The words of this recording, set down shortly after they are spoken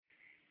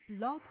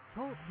Blog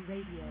Talk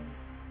Radio.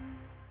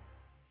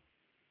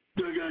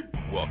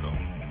 Welcome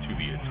to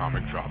the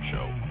Atomic Drop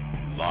Show,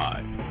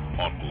 live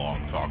on Blog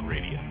Talk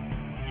Radio,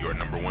 your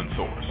number one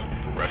source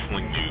for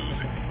wrestling news,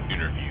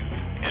 interviews,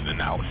 and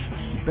analysis.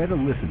 You better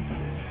listen to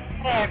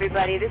this. Hey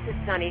everybody, this is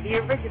Sunny, the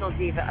original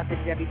diva of the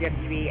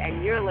WWE,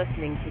 and you're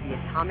listening to the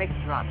Atomic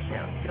Drop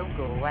Show. Don't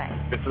go away.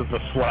 This is the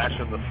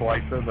Slasher, the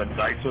Slicer, the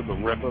Dicer, the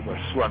Ripper, the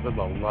Shredder,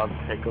 the Love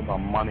Taker, the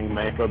Money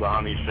Maker, the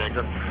Honey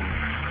Shaker.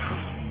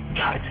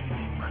 Gotta take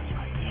deep breaths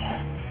right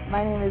there. My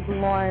name is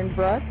Lauren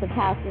Brooks, a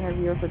past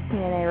interviewer for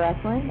TNA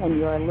Wrestling, and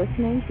you are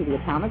listening to the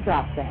Atomic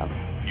Drop Show.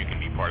 You can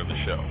be part of the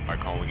show by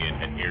calling in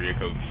at area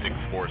code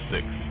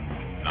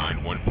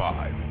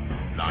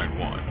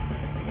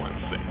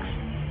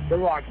 646-915-9116. The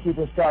Rock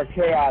Superstar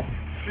Chaos,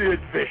 Sid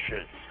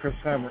Vicious, Chris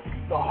Hemmett,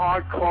 the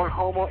Hardcore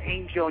Homo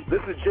Angel.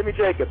 This is Jimmy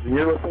Jacobs, and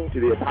you're listening to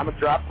the Atomic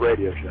Drop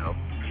Radio Show.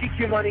 Keep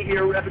your money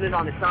here, revenant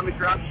on the Atomic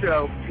Drop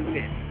Show. Tune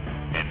in.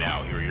 And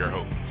now, here are your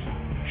hosts,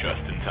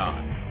 Justin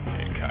Tyme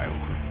and Kyle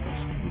Cruz.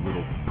 You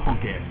little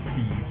punk-ass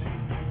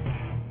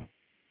thieves.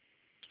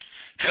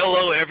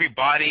 Hello,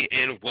 everybody,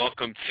 and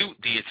welcome to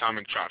the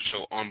Atomic Drop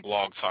Show on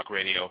Blog Talk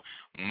Radio.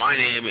 My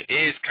name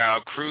is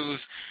Kyle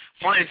Cruz,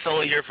 flying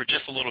solo here for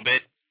just a little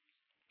bit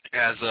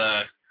as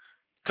a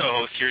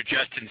co-host here,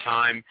 Justin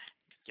Tyme.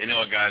 You know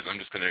what, guys, I'm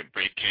just going to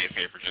break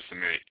kayfabe for just a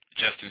minute.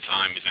 Justin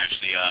Tyme is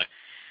actually,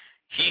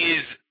 he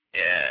is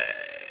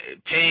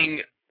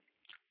paying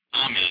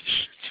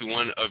homage to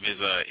one of his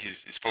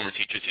former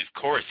teachers, his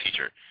chorus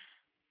teacher,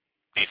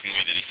 based on the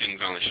way that he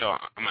sings on the show.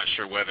 I'm not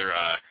sure whether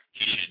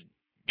he should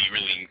be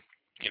really,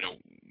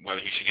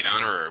 whether he should get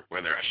honor or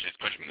whether I should just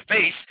punch him in the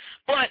face.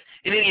 But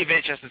in any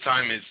event, Justin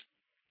Tyme is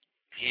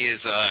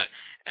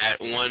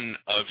at one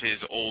of his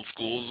old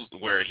schools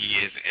where he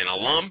is an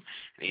alum,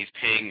 and he's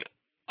paying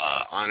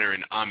honor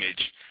and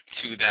homage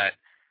to that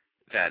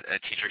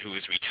teacher who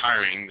is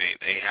retiring.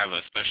 They have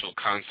a special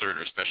concert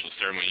or special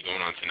ceremony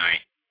going on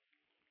tonight,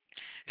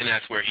 and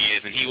that's where he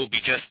is, and he will be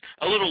just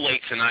a little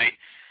late tonight.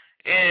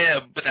 Yeah,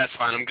 but that's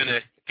fine. I'm going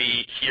to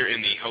be here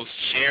in the host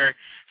chair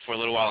for a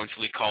little while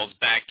until he calls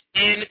back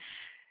in,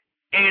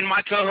 and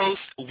my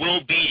co-host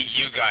will be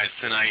you guys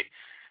tonight.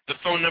 The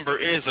phone number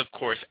is, of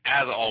course,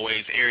 as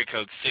always, area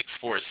code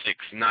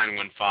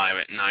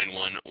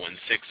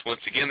 646-915-9116.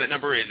 Once again, that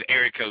number is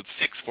area code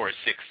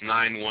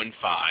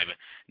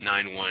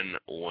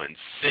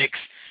 646-915-9116.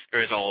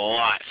 There is a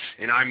lot,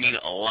 and I mean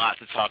a lot,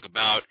 to talk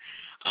about.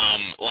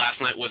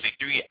 Last night was a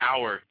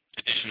 3-hour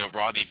edition of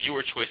Raw, the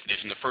viewer choice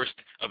edition, the first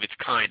of its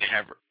kind to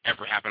have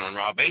ever happen on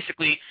Raw.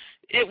 Basically,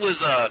 it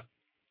was a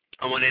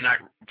Monday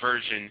night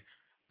version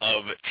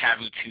of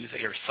Taboo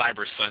Tuesday or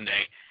Cyber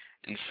Sunday,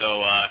 and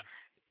so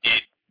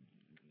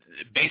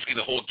basically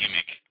the whole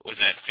gimmick was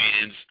that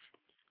fans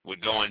would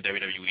go on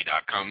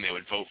WWE.com, they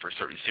would vote for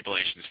certain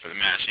stipulations for the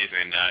matches,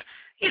 and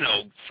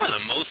for the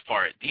most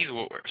part, these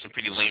were some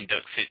pretty lame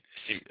duck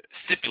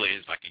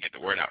stipulations, if I could get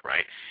the word out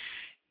right.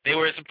 They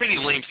were some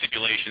pretty lame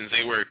stipulations.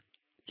 They were,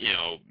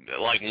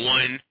 like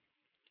one,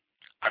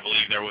 I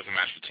believe there was a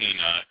match between,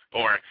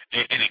 or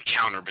an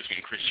encounter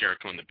between Chris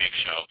Jericho and The Big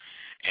Show,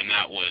 and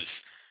that was,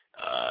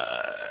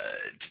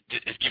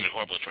 it's given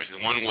horrible choices.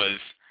 One was,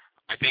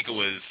 I think it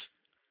was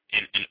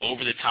an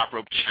over-the-top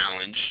rope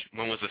challenge,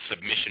 one was a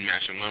submission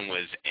match, and one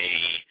was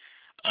a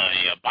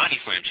body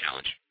slam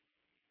challenge.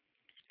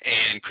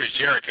 And Chris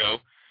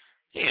Jericho,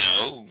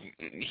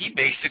 he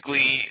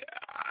basically,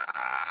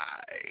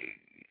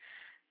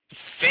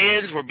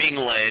 fans were being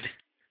led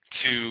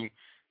to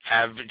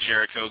have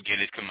Jericho get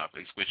his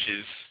comeuppance, which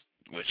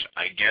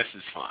I guess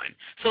is fine.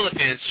 So the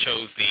fans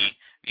chose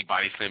the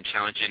body slam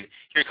challenge, and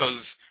here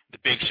goes The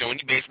Big Show, and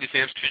he basically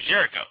slams Chris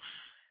Jericho.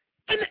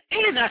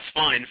 And that's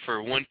fine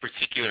for one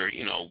particular,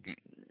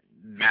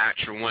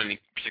 match or one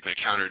particular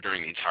counter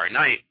during the entire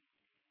night.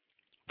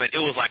 But it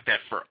was like that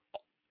for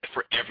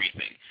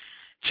everything.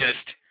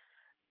 Just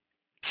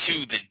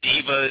to the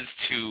divas,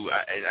 to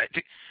I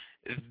think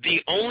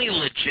the only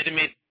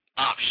legitimate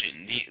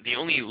option, the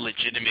only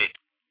legitimate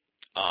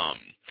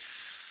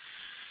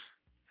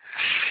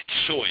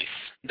choice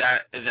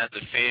that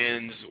the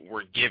fans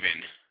were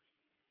given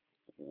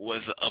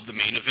was of the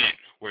main event,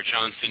 where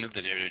John Cena,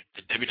 the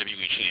WWE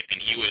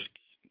champion, he would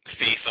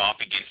face off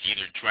against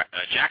either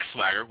Jack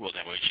Swagger, World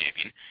Heavyweight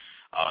Champion,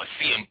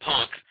 CM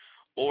Punk,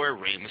 or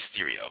Rey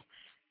Mysterio.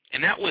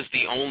 And that was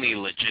the only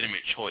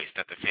legitimate choice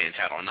that the fans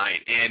had all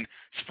night. And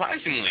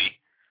surprisingly,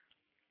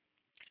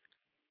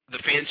 the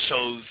fans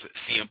chose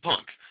CM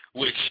Punk,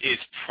 which is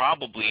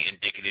probably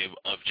indicative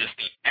of just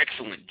the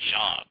excellent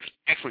job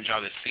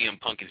that CM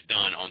Punk has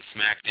done on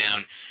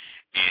SmackDown.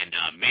 And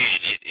man,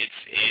 it is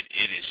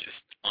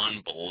just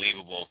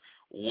unbelievable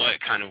what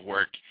kind of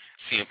work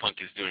CM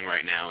Punk is doing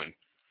right now. And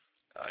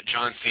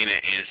John Cena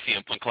and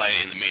CM Punk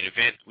collided in the main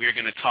event. We are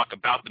going to talk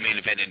about the main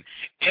event and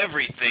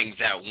everything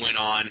that went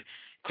on,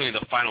 including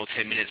the final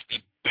 10 minutes. The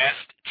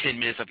best 10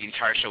 minutes of the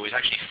entire show. It's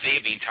actually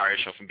saved the entire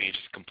show from being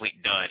just a complete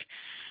dud.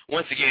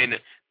 Once again,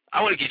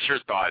 I want to get your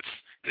thoughts.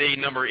 The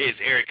number is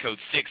area code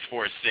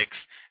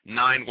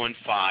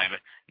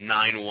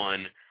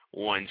 646-915-9116.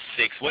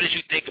 What did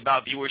you think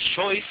about Viewer's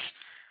Choice?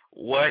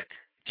 What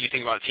do you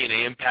think about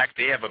TNA Impact?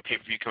 They have a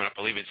pay-per-view coming up.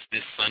 I believe it's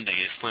this Sunday,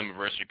 a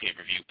Slammiversary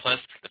pay-per-view, plus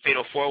the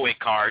Fatal 4-Way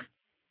card,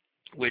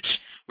 which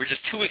we're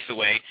just 2 weeks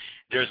away.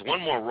 There's one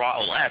more Raw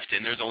left,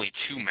 and there's only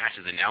 2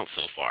 matches announced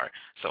so far.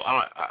 So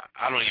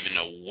I don't even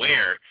know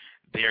where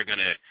they're going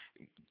to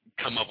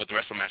come up with the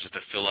rest of the matches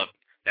to fill up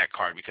that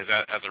card, because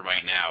as of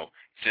right now,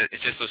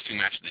 it's just those 2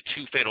 matches, the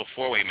 2 Fatal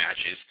 4-Way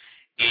matches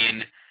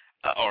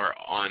or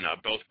on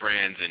both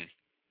brands, and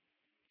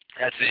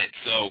that's it.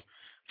 So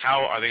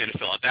how are they going to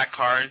fill out that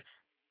card?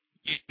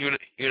 You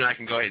and I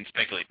can go ahead and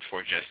speculate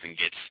before Justin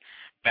gets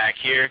back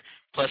here.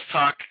 Plus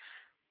talk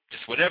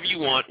just whatever you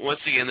want. Once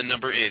again, the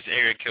number is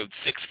area code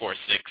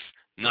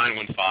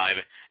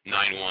 646-915-9116.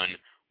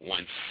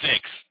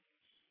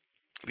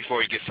 Before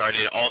we get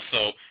started,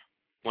 also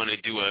want to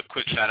do a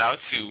quick shout out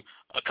to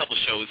a couple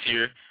shows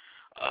here.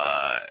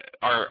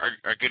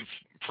 Our good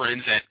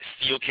friends at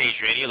Steel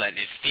Cage Radio, that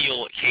is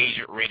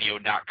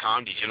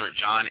steelcageradio.com. Degenerate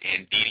John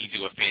and Dee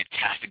do a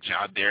fantastic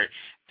job there.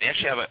 They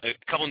actually have a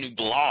couple new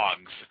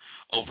blogs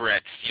over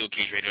at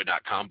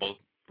steelcageradio.com, both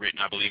written,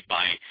 I believe,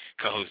 by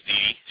co-host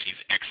Dee. She's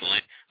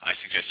excellent. I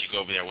suggest you go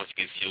over there once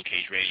again,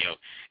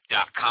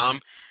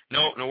 steelcageradio.com.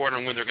 No word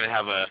on when they're going to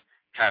have the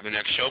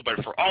next show,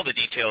 but for all the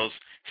details,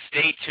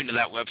 stay tuned to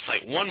that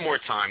website one more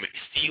time,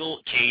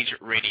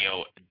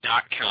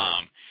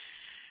 steelcageradio.com,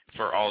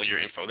 for all your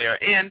info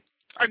there. And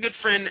our good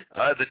friend,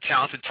 the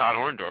talented Todd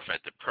Orndorff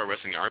at the Pro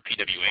Wrestling Hour,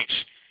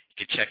 PWH.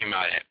 You can check him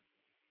out at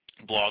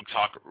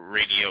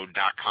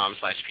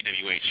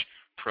blogtalkradio.com/PWH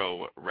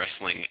Pro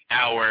Wrestling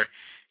Hour.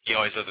 He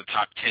always does a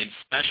top 10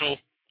 special,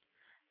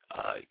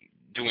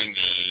 doing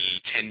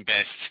the 10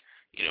 best,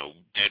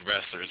 dead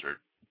wrestlers,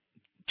 or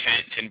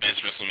 10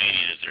 best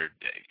WrestleManias, or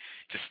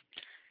just,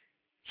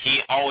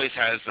 he always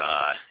has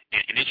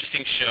an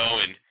interesting show,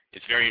 and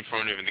it's very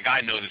informative, and the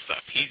guy knows his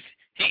stuff. He's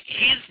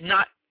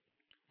not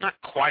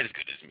quite as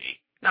good as me,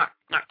 not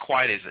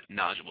quite as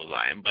knowledgeable as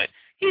I am, but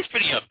he's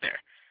pretty up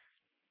there.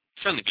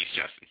 Friendly Beast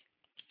Justin.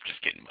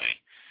 Just kidding,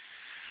 buddy.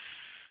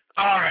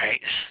 All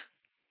right.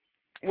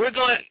 We're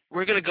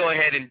gonna go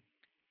ahead and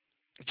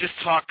just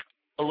talk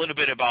a little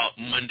bit about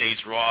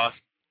Monday's Raw,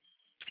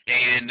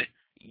 and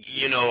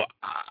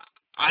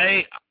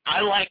I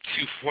like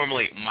to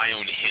formulate my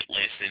own hit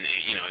list, and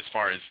as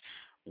far as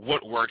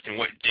what worked and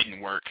what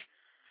didn't work,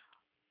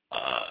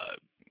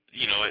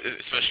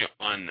 especially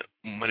on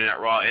Monday Night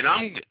Raw, and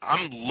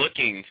I'm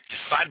looking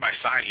side by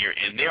side here,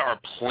 and there are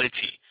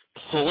plenty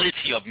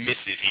of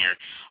misses here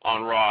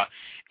on Raw.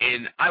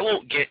 And I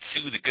won't get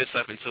to the good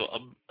stuff until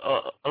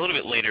a little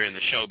bit later in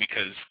the show,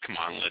 because, come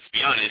on, let's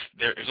be honest,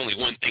 there's only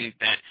one thing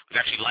that was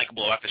actually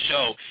likable about the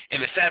show.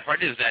 And the sad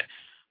part is that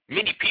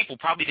many people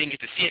probably didn't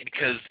get to see it,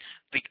 because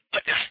the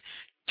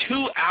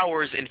 2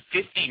 hours and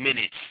 50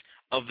 minutes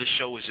of the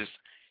show was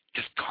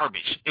just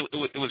garbage.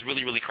 It was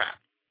really, really crap.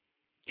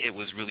 It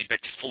was really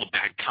bad, just full of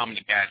bad comedy,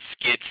 bad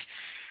skits,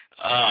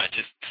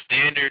 just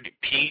standard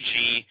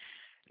PG,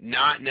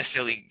 not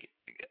necessarily,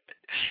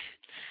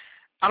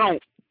 I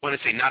don't want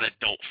to say not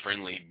adult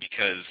friendly,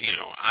 because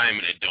I'm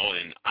an adult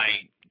and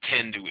I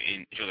tend to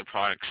enjoy the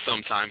product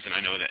sometimes, and I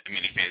know that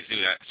many fans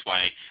do that. That's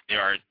why there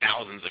are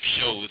thousands of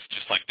shows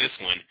just like this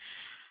one.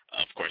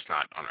 Of course,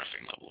 not on our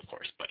same level, of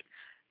course, but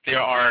there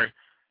are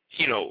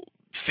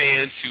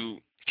fans who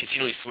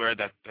continually swear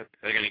that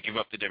they're going to give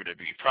up the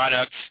WWE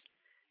product,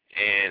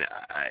 and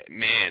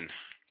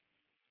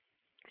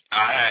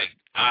I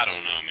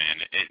don't know,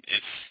 man.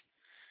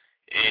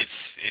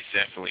 It's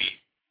definitely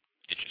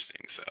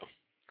interesting. So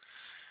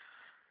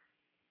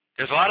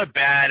there's a lot of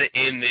bad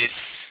in this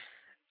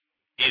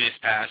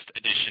past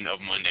edition of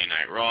Monday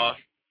Night Raw,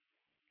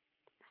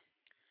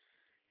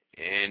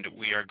 and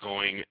we are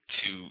going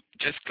to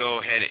just go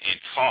ahead and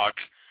talk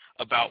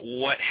about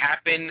what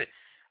happened.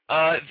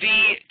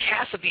 The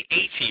cast of the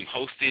A-Team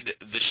hosted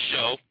the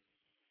show.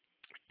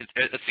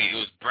 Let's see, it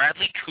was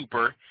Bradley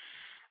Cooper.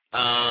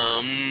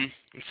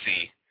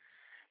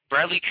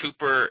 Bradley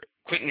Cooper,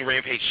 Quentin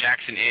Rampage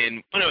Jackson,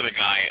 and one other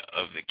guy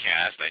of the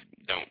cast. I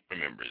don't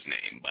remember his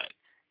name, but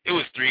it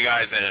was 3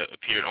 guys that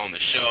appeared on the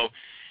show.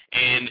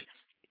 And,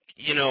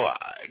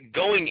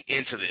 going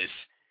into this,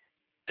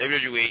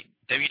 WWE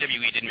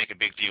didn't make a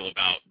big deal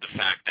about the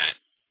fact that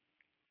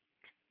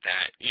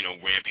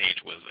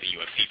Rampage was a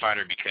UFC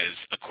fighter, because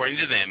according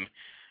to them,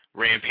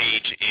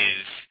 Rampage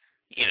is,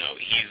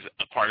 he's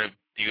a part of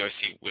the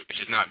UFC, which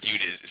is not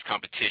viewed as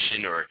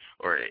competition, and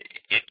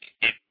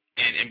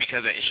because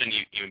of that, it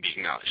shouldn't even be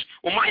acknowledged.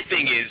 Well, my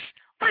thing is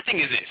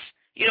this.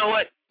 You know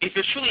what? If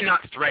you're truly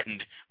not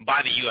threatened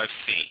by the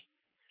UFC,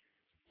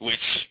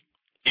 which,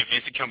 if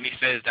Vince Company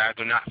says that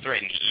they're not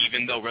threatened,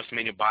 even though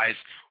WrestleMania buys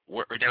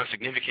were down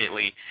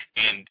significantly,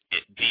 and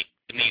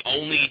the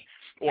only,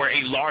 or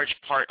a large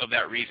part of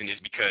that reason is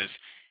because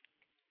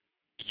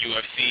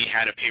UFC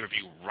had a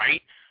pay-per-view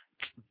right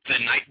the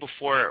night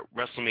before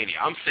WrestleMania.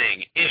 I'm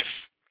saying if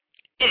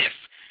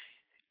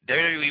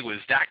WWE was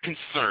that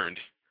concerned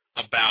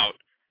about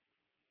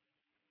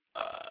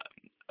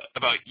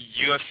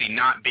UFC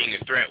not being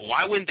a threat,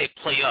 why wouldn't they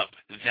play up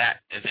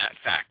that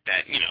fact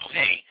that,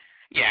 hey,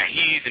 yeah,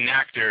 he's an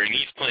actor and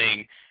he's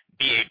playing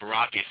B.A.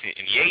 Baracus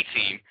in the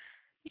A-Team.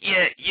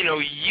 Yeah,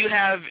 you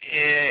have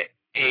a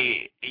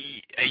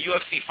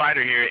UFC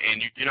fighter here,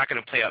 and you're not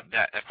going to play up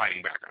that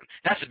fighting background.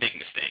 That's a big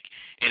mistake.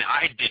 And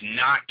I did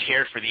not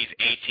care for these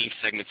A-Team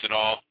segments at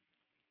all,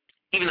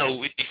 even though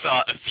we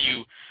saw a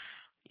few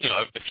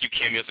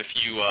cameos, a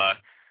few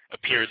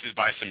appearances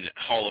by some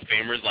Hall of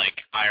Famers like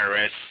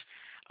IRS,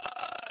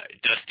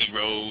 Dusty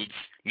Rhodes,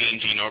 Mean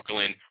Gene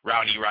Okerlund,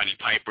 Roddy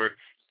Piper.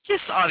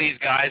 Just saw these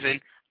guys, and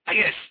I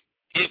guess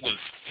it was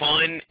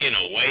fun in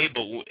a way,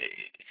 but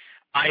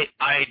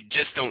I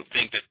just don't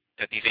think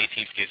that these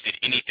A-Team kids did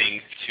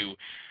anything to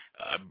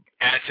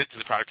add to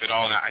the product at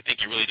all, and I think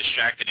it really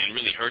distracted and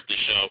really hurt the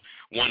show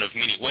one of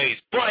many ways.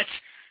 But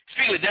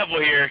speaking of the devil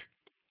here,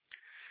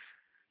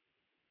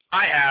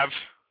 I have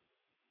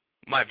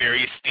my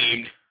very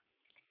esteemed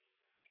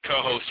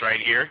co-host right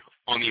here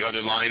on the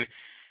other line,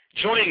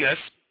 joining us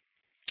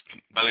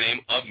by the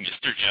name of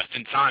Mr.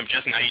 Justin Tyme.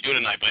 Justin, how you doing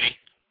tonight, buddy?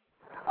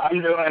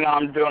 I'm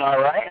doing all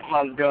right.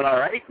 I'm doing all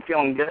right.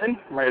 Feeling good.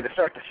 I'm ready to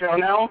start the show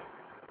now.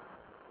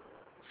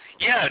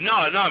 Yeah,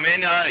 no,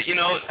 man.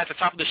 At the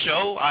top of the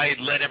show, I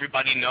let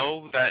everybody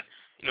know that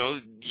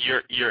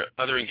your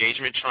other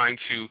engagement, trying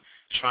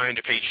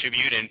to pay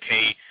tribute and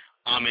pay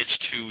homage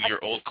to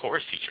your old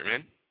chorus teacher,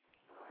 man.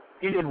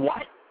 You did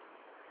what?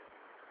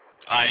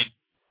 I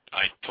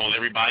told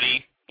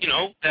everybody,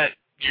 that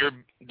you're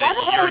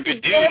a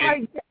good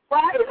dude.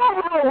 Why the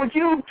hell would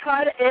you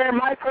try to air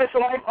my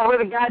personal life over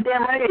the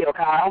goddamn radio,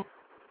 Kyle?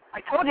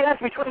 I told you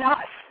that's between us.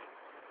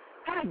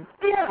 God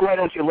damn, why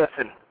don't you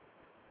listen?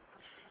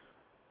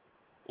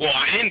 Well,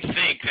 I didn't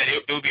think that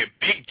it would be a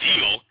big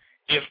deal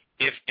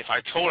if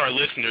I told our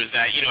listeners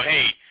that,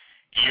 hey,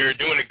 you're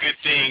doing a good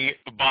thing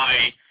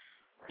by,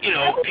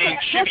 paying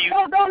tribute.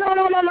 No.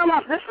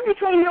 This is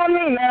between you and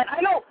me, man.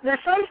 I know there's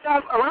some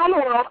stuff around the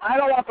world I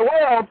don't want the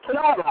world to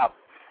know about.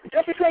 It's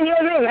just between you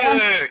and me,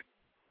 man.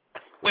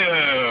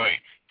 Wait.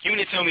 You mean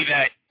to tell me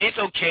that it's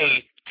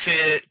okay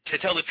to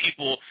tell the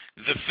people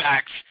the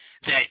facts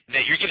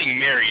that you're getting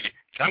married,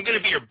 that I'm going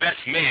to be your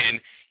best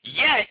man,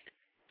 yet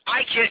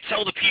I can't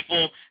tell the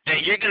people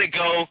that you're going to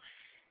go,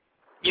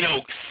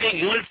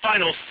 sing one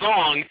final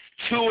song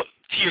to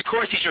your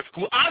chorus teacher,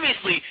 who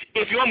obviously,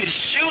 if you want me to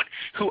shoot,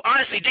 who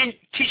honestly didn't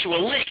teach you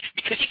a lick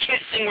because he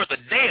can't sing worth a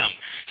damn.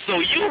 So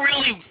you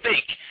really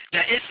think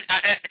that it's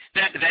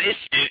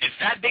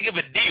that big of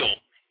a deal?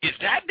 Is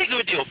that big of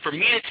a deal for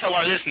me to tell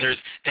our listeners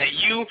that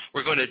you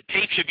were going to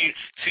pay tribute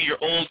to your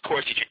old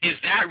chorus teacher? Is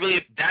that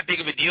really that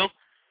big of a deal?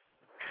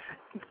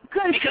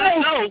 Good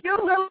thing, you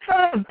little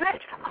son of a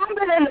bitch. I've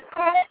been in the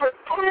call for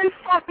 10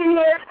 fucking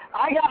years.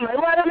 I got my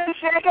Letterman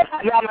jacket.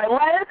 I got my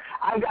letter.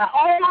 I've got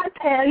all my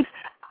pens.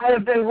 I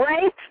have been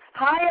ranked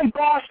high in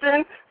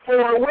Boston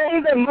for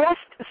winning the most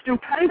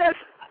stupendous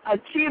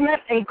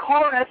achievement in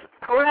chorus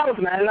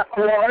Corralsman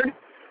award.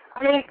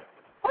 I mean,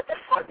 what the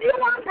fuck do you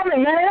want from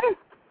me, man?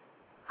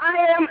 I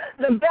am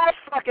the best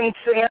fucking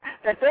singer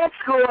that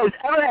school has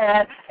ever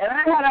had, and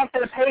I went up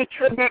there to pay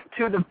tribute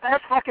to the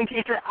best fucking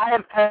teacher I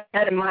have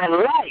had in my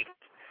life.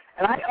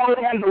 And I owe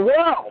him the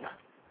world.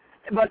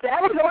 But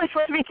that was always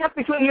supposed to be kept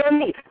between you and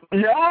me.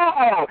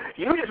 No!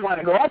 You just want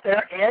to go out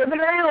there, air the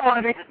dirty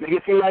laundry, make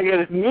it seem like it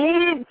was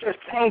me just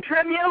paying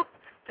tribute,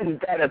 and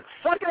that it's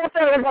sucking up to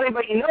everybody,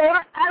 but you know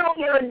what? I don't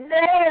give a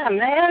damn,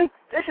 man.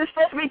 This is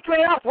supposed to be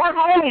between us. We're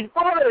homies,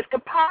 brothers,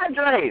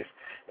 compadres.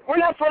 We're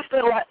not supposed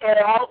to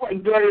air out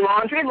like dirty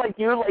laundry, like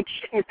you like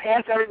shitting your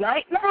pants every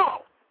night.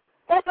 No,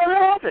 that doesn't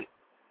happen.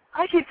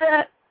 I keep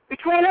that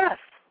between us.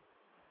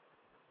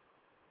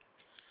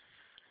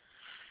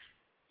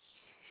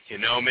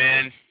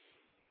 Man.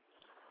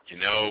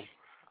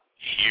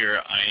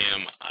 Here I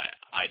am.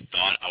 I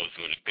thought I was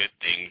doing a good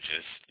thing,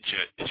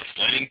 just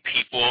letting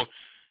people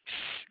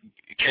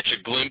catch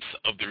a glimpse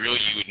of the real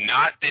you,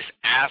 not this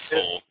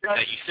asshole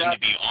that you seem to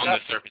be on the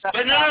surface.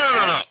 But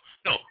no.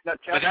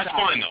 But that's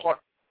fine though.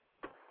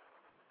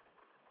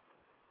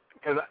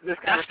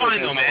 That's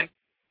fine though, man.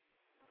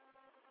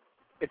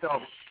 It's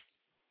over.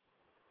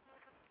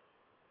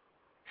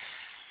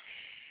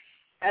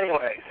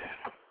 Anyways,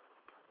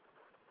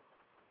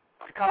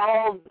 I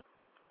called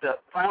to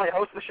finally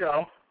host the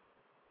show,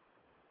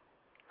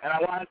 and I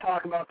want to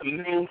talk about the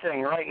main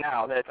thing right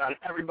now that's on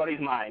everybody's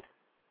mind.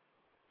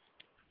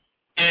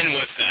 And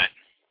what's that?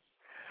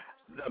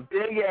 The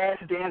big-ass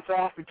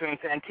dance-off between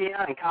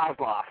Santina and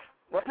Kozlov.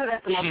 Wasn't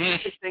that the most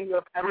interesting thing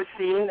you've ever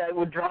seen that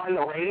would draw in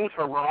the ratings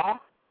for Raw?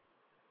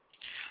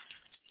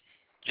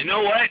 You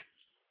know what?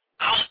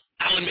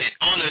 I'll admit,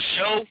 on a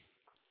show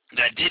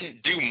that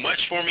didn't do much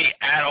for me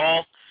at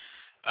all,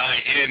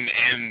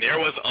 and there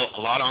was a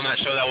lot on that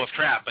show that was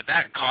crap, but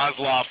that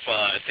Kozlov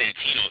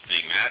Santino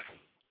thing,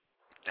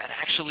 that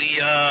actually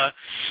that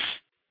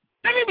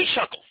made me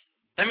chuckle.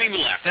 That made me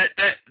laugh. That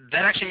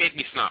actually made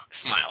me smile.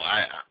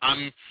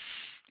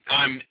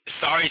 I'm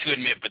sorry to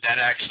admit, but that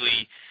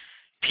actually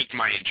piqued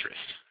my interest.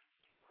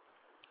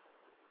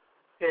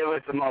 It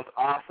was the most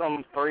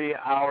awesome 3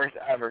 hours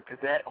ever because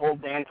that whole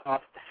dance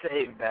off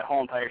saved that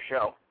whole entire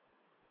show.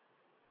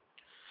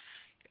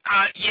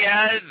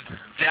 Yeah,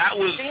 that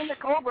was... I've seen the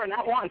Cobra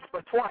not once,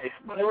 but twice.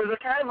 But it was a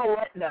kind of a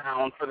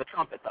letdown for the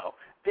trumpet, though.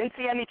 Didn't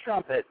see any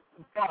trumpet,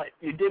 but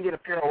you did get a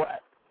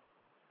pirouette.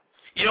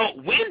 You know,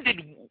 when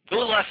was the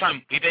last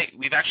time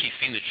we've actually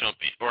seen the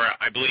trumpet? Or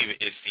I believe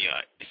it's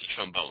the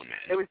trombone, man.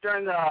 It was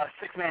during the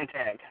six-man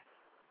tag.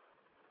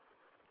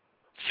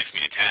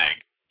 Six-man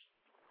tag.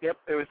 Yep,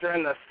 it was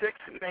during the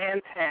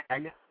six-man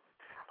tag,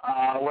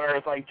 where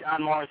it's like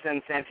John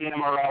Morrison, Santino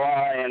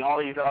Marella, and all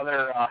these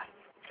other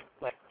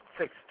like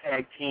 6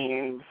 tag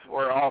teams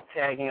were all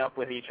tagging up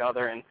with each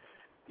other. And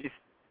just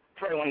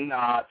right when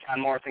John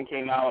Morrison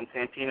came out and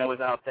Santino was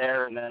out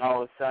there, and then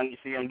all of a sudden you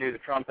see him do the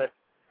trumpet.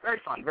 Very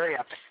fun, very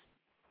epic.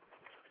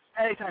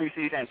 Anytime you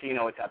see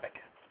Santino, it's epic.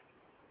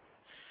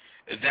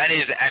 That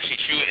is actually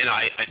true, and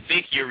I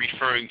think you're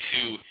referring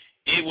to,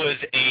 it was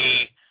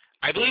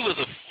I believe it was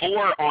a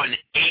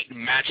 4-on-8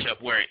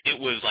 matchup where it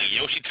was like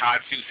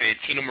Yoshitatsu,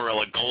 Santino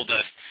Marella,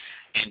 Goldust,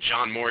 and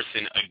John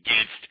Morrison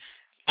against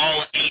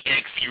all 8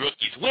 NXT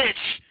rookies,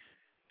 which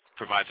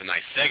provides a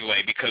nice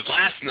segue because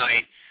last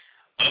night,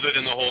 other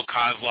than the whole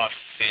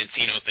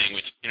Kozlov-Santino thing,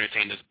 which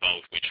entertained us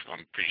both, which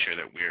I'm pretty sure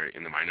that we're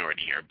in the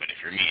minority here, but if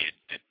you're me,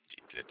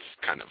 it's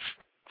kind of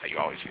how you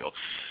always feel.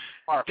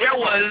 There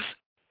was,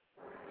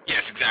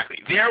 yes,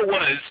 exactly, there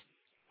was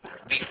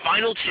the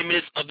final 10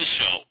 minutes of the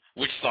show,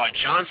 which saw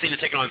John Cena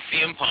taking on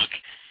CM Punk,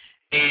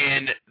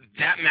 and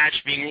that match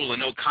being ruled a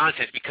no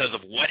contest because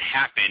of what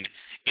happened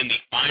in the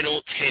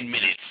final 10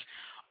 minutes.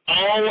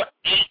 All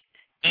 8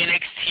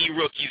 NXT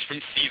rookies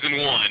from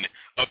Season 1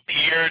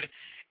 appeared,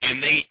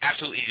 and they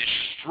absolutely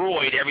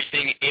destroyed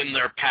everything in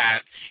their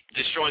path,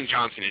 destroying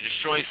John Cena,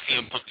 destroying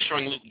CM Punk,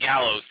 destroying Luke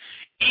Gallows,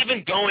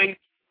 even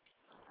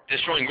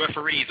destroying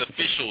referees,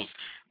 officials.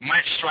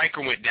 Mike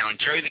Stryker went down,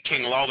 Jerry the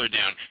King Lawler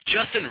down,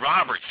 Justin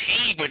Roberts,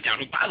 he went down,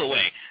 who, by the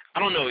way, I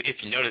don't know if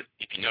you noticed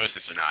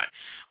this or not,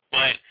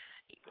 but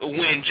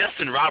when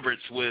Justin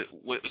Roberts was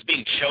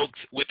being choked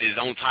with his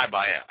own tie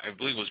by, I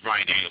believe it was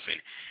Bryan Danielson,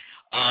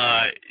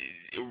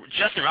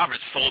 Justin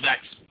Roberts sold that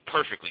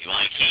perfectly.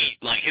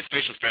 Like his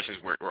facial expressions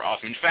were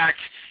awesome. In fact,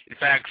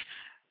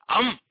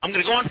 I'm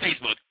gonna go on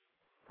Facebook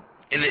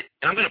and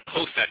I'm gonna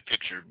post that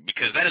picture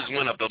because that is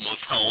one of the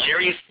most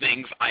hilarious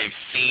things I have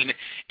seen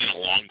in a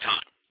long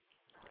time.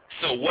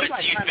 So what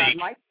do you think?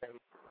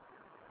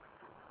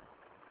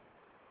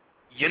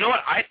 You know what?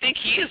 I think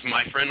he is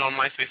my friend on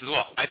MySpace as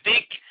well. I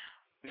think,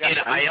 and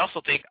I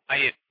also think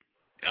I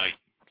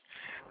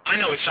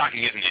know it's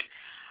shocking, isn't it?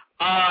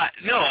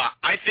 No,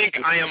 I think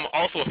I am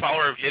also a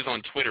follower of his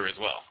on Twitter as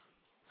well.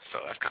 So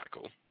that's kind of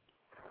cool.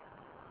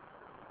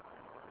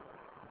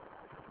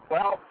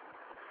 Well,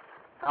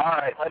 all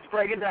right, let's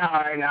break it down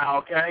right now,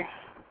 okay?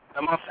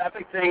 The most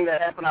epic thing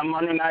that happened on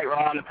Monday Night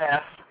Raw in the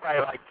past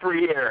probably like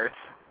 3 years.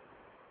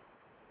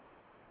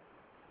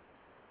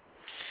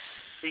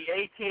 The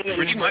 18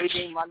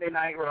 invading Monday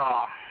Night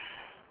Raw.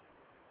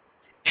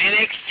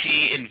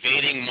 NXT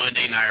invading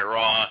Monday Night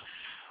Raw.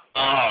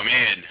 Oh,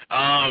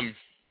 man.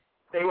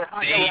 They were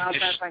hunting around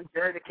trying to find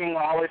Jerry the King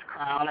Lawler's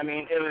crown. I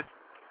mean, it was,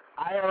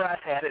 IRS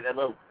had it, a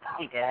little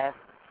punk ass.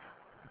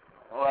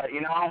 But,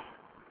 you know,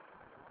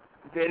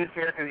 didn't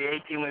fear because the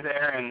 18 was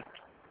there and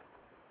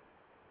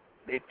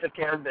they took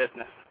care of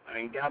business. I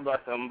mean, God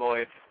bless them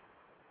boys.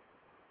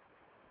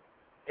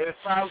 It was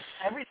from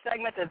every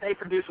segment that they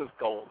produced was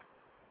gold.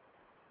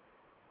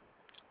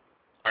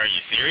 Are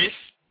you serious?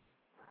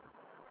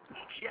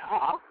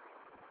 Yeah.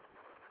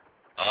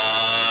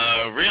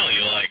 Really?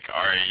 Like,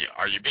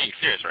 are you being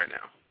serious right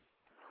now?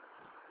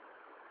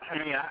 I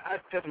mean, I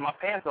pissed my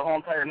pants the whole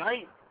entire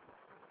night.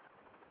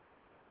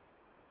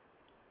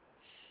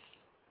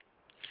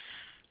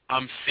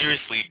 I'm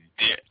seriously,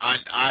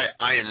 I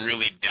am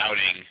really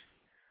doubting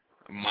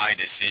my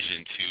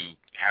decision to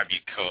have you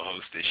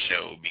co-host this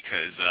show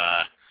because,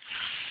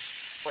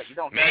 What, you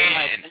don't value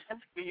my opinion?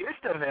 You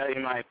used to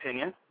value my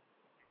opinion.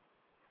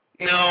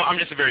 No, I'm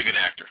just a very good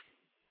actor.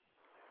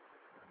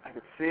 I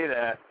could see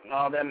that.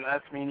 Well, then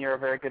that's mean you're a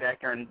very good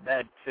actor in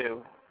bed,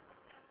 too.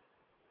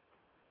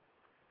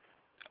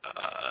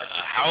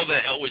 How the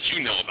hell would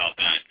you know about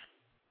that?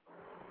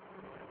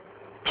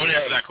 Don't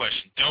answer that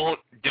question. Don't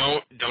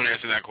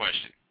answer that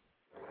question.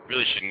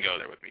 Really shouldn't go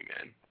there with me,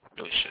 man.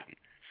 Really shouldn't.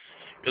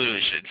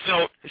 Really shouldn't.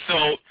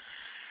 So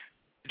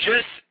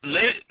just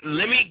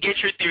let me get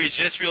your theories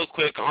just real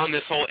quick on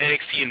this whole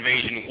NXT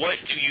invasion. What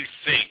do you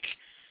think?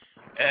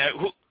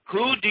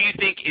 Who do you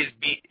think is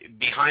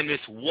behind this?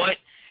 What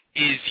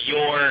is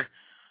your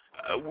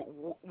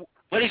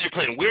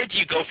plan? Where do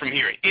you go from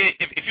here?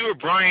 If you were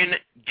Brian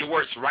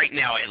Gewirtz right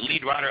now, a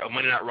lead writer of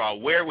Monday Night Raw,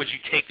 where would you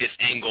take this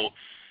angle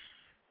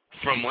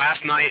from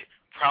last night,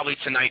 probably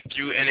tonight,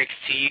 through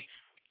NXT,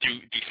 through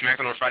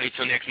SmackDown on Friday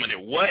till next Monday?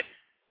 What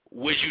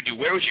would you do?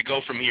 Where would you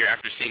go from here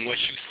after seeing what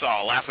you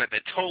saw last night,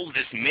 the total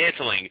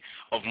dismantling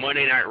of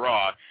Monday Night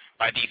Raw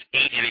by these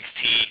 8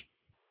 NXT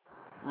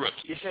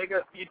rookies? You take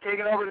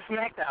it over to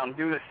SmackDown.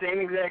 Do the same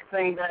exact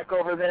thing back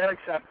over there,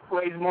 except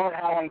raise more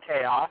hell and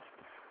chaos.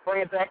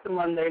 bring it back to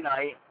Monday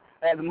night,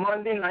 have the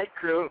Monday night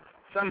crew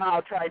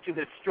somehow try to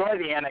destroy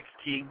the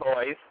NXT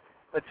boys,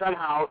 but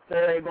somehow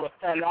they're able to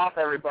fend off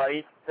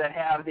everybody that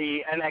have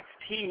the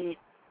NXT,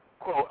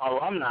 quote,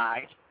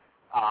 alumni,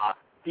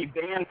 be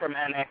banned from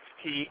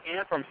NXT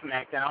and from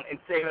SmackDown and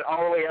save it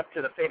all the way up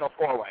to the Fatal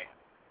 4-Way.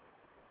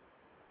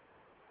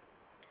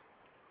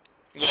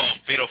 Well,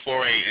 Fatal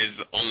 4-Way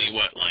is only,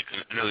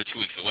 another 2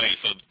 weeks away,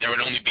 so there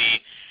would only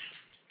be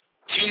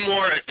 2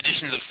 more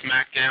editions of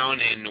SmackDown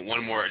and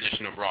 1 more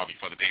edition of Raw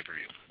before the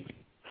pay-per-view.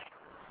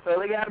 So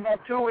they got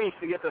about 2 weeks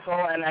to get this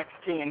whole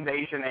NXT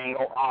invasion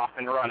angle off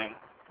and running.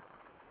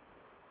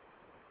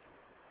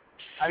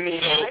 I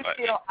mean,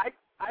 so,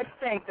 I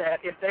think that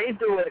if they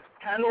do it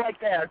kind of like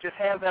that, just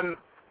have them,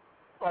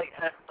 like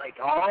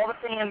all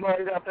the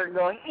fanboys out there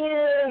going,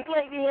 yeah, it's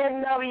like the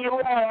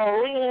NWO,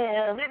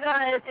 yeah, they're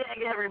going to attack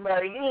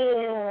everybody,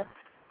 yeah.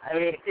 I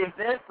mean, if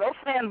those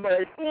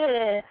fanboys,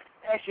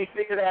 actually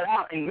figure that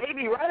out and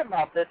maybe write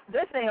about this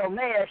angle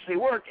may actually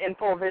work and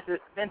pull Vince's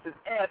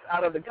ass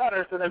out of the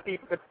gutter so then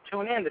people could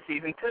tune in to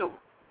season 2.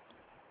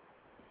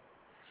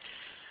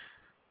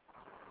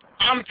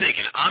 I'm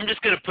thinking, I'm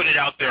just going to put it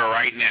out there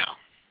right now.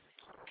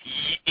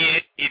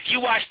 If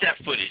you watch that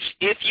footage,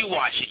 if you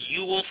watch it,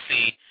 you will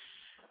see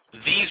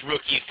these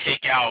rookies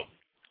take out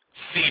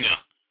Cena,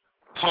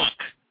 Punk,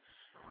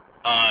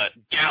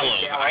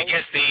 Gallows. I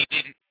guess they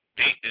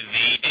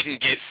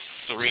didn't get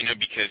Serena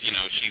because,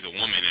 she's a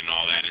woman and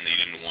all that, and they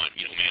didn't want,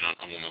 man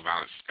on woman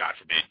violence, God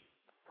forbid.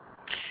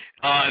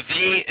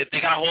 They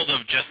got a hold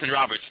of Justin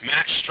Roberts,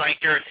 Matt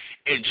Striker,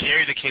 and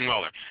Jerry the King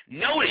Lawler.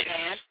 Notice.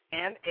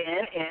 And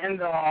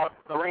the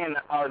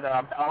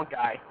bell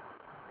guy.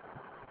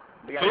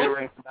 The guy who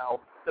rings the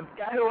bell. The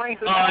guy who rings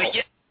the bell.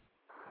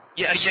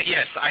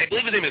 Yes. I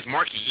believe his name is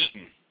Mark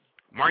Eaton.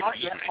 Mark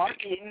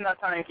Eaton, the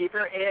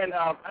timekeeper. And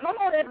I don't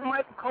know what happened to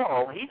Michael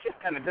Cole. He just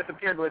kind of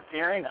disappeared with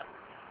Serena.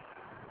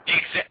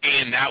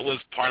 And that was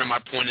part of my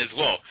point as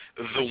well.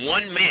 The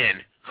one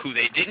man who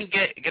they didn't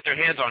get their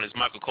hands on is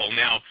Michael Cole.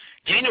 Now,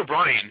 Daniel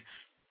Bryan,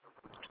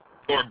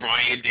 or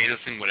Bryan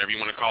Danielson, whatever you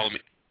want to call him,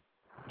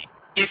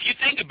 if you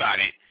think about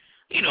it,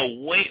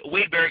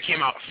 Wade Barrett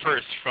came out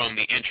first from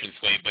the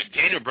entranceway, but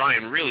Daniel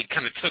Bryan really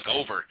kind of took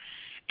over,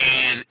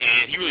 and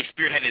he really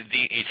spearheaded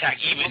the attack,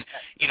 even,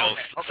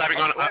 slapping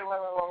on...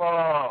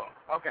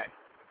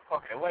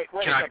 Okay, wait a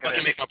second. Can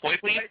I make my point,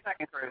 please?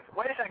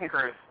 Wait a second,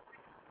 Cruz.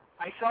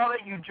 I saw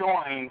that you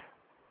joined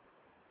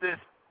this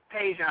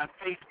page on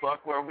Facebook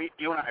where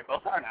you and I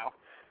both are now.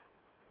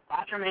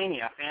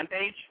 Botchamania fan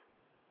page?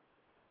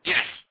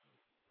 Yes.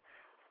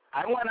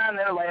 I went on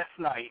there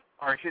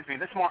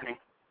this morning.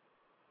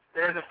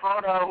 There's a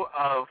photo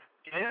of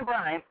Daniel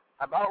Bryan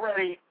about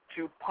ready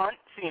to punt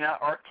Cena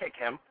or kick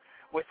him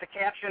with the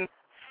caption,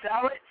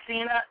 "Sell it,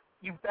 Cena.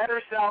 You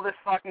better sell this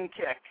fucking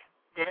kick.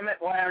 Damn it,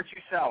 why aren't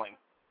you selling?"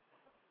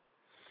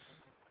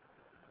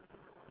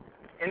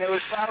 And it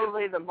was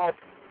probably the most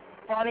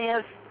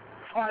funniest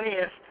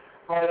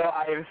photo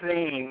I've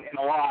seen in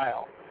a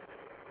while.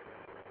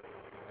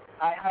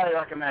 I highly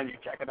recommend you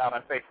check it out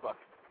on Facebook.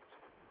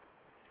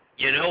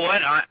 You know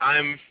what?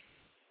 I'm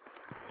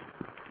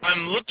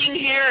looking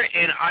here,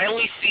 and I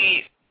only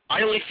see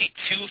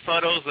 2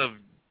 photos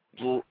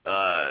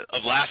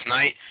of last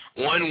night.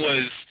 One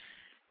was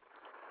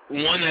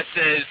one that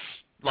says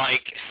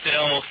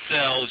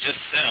sell, just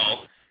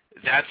sell.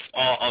 That's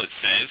all it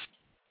says.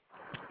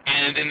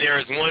 And then there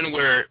is one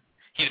where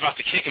he's about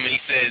to kick him, and he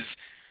says,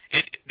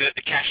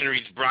 the caption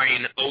reads,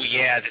 "Brian, oh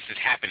yeah, this is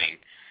happening."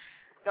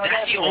 No,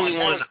 that's the only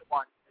one.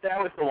 That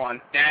was the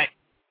one. That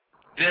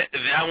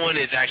one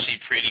is actually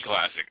pretty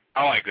classic.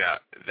 I like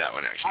that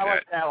one, actually. I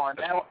like that one.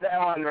 That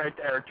one right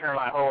there turned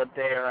my whole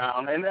day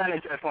around, and then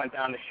it just went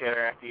down the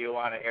shitter after you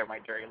want to air my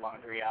dirty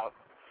laundry out.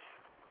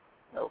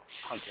 Nope.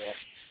 Okay.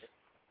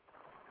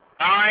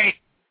 All right.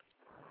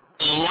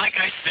 Like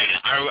I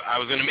said, I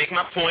was going to make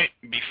my point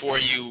before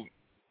you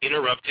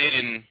interrupted,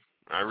 and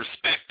I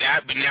respect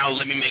that, but now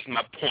let me make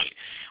my point.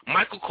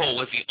 Michael Cole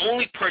was the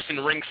only person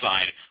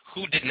ringside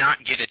who did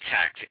not get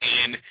attacked,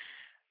 and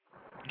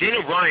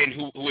Daniel Bryan,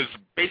 who was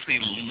basically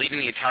leading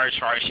the entire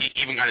charge, he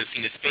even got to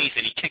see his face,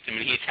 and he kicked him,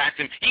 and he attacked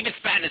him, he even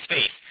spat in his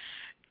face.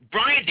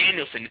 Bryan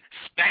Danielson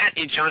spat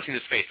in John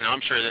Cena's face, and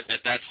I'm sure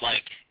that's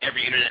like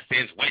every internet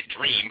fan's wet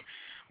dream,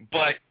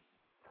 but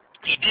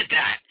he did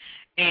that,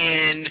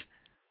 and,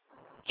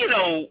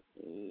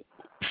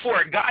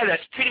 for a guy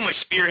that's pretty much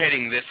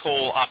spearheading this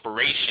whole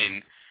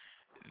operation,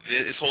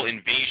 this whole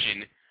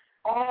invasion,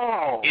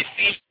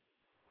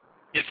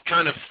 it's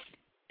kind of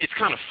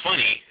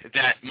funny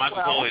that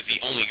Michael Cole is the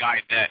only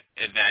guy that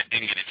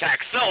didn't get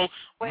attacked. So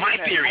my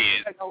theory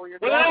is,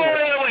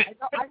 wait.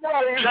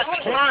 Just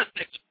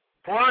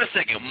hold on a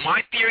second.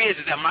 My theory is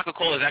that Michael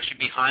Cole is actually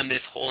behind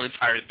this whole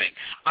entire thing.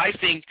 I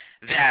think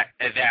that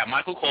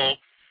Michael Cole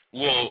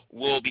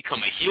will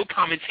become a heel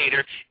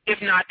commentator. If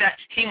not that,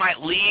 he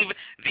might leave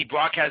the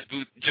broadcast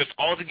booth just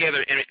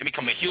altogether and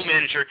become a heel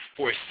manager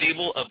for a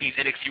stable of these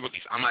NXT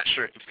rookies. I'm not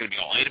sure if it's going to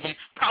be all 8 of them.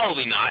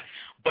 Probably not.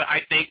 But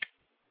I think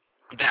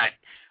that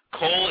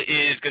Cole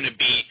is going to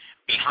be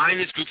behind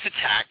this group's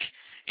attack,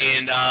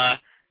 And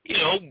you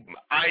know,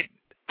 I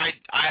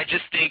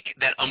just think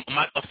that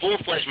a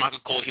full-fledged Michael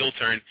Cole heel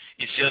turn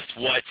is just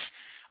what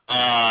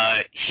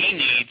he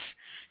needs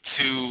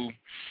to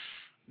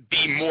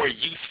be more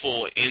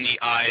useful in the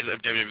eyes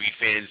of WWE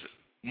fans,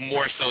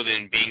 more so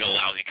than being a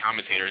lousy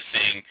commentator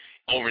saying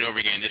over and over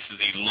again, this is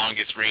the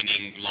longest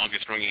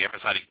running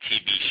episodic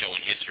TV show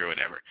in history or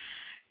whatever.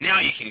 Now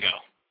you can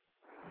go.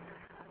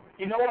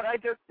 You know what I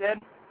just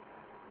did?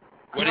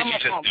 What did you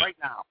just do? Right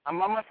now.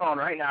 I'm on my phone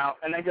right now,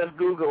 and I just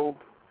Googled,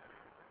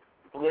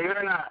 believe it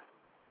or not,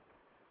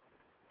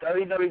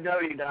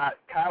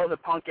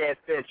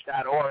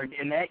 www.kylethepunkassbitch.org,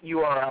 and that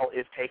URL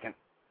is taken.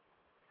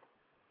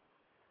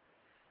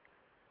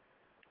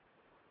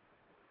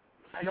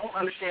 I don't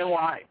understand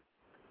why.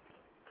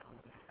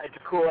 It's a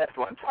cool-ass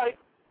website.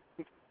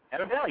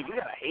 Evidently, you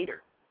got a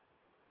hater.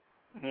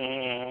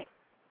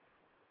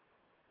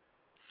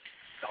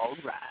 All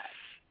right.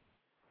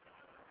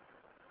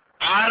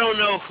 I don't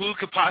know who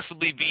could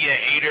possibly be a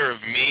hater of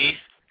me.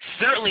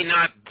 Certainly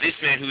not this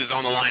man who is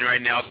on the line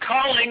right now,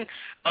 calling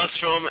us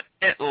from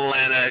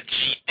Atlanta,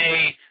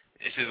 GA.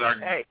 This is our...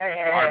 Hey.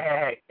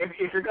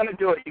 If you're going to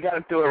do it, you got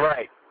to do it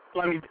right.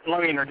 Let me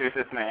introduce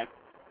this man.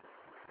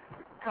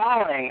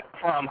 Calling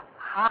from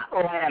hot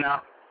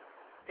Atlanta,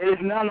 it is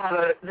none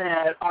other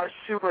than our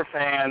super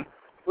fan.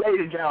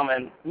 Ladies and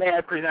gentlemen, may I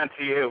present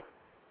to you,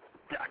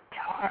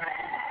 Taurus.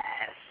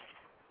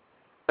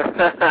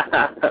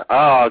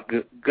 Oh,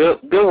 good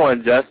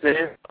one,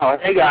 Justin. Oh,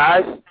 hey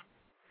guys.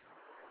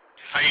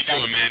 How you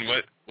doing, man?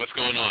 What's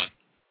going on?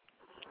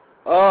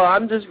 Oh, I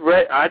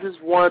just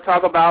want to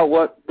talk about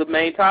what the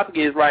main topic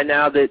is right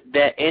now. That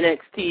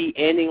NXT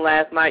ending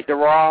last night, the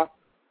Raw.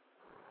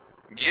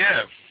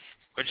 Yeah.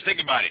 What'd you think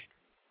about it?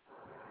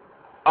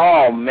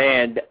 Oh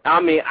man, I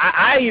mean,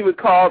 I even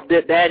called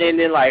that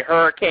ending like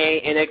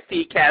Hurricane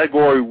NXT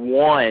Category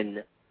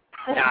 1.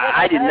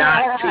 I did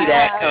not see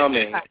that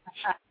coming. I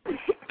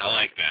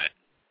like that.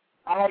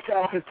 I like that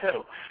one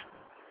too.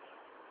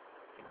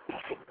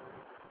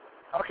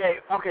 Okay,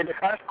 the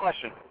first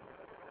question.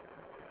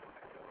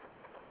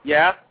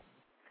 Yeah?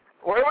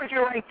 Where would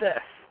you rank this?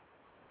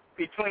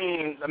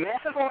 Between the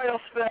massive oil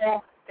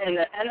spill and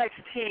the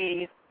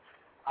NXT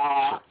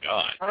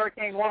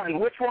Hurricane 1,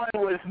 which one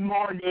was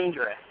more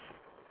dangerous?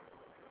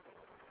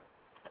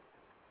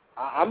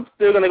 I'm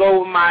still going to go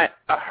with my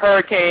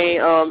Hurricane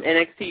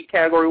NXT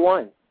Category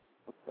 1.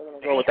 I'm still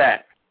going to go with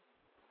that.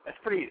 That's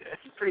pretty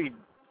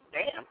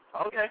damn.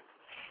 Okay.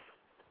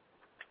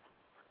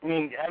 I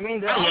mean,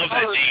 there's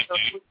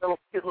those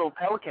little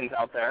pelicans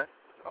out there,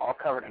 all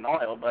covered in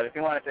oil, but if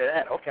you want to say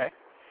that, okay.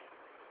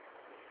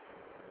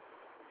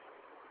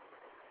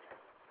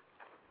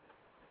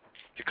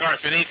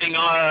 Carson, anything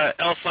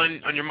else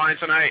on your mind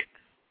tonight?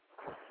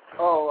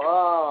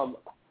 The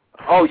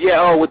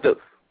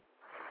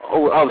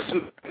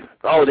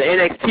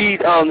NXT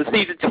the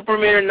season 2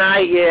 premiere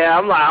night. Yeah,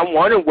 I'm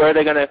wondering where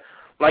they're gonna,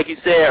 like you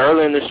said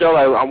earlier in the show,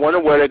 I wonder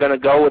where they're gonna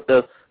go with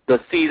the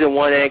season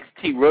 1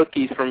 NXT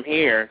rookies from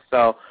here.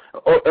 So,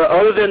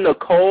 other than the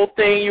Cole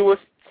thing you were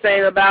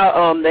saying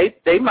about,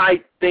 they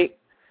might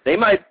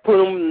put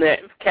him in that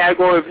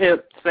category of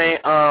him saying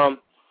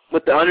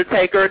with the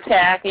Undertaker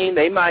attacking,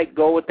 they might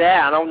go with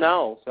that. I don't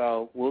know.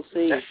 So we'll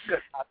see. That's a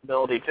good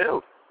possibility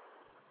too.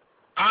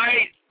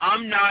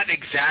 I'm not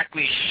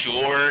exactly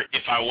sure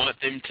if I want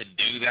them to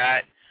do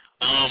that.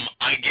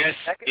 I guess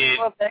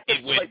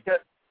it would.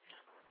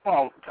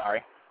 Oh,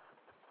 sorry.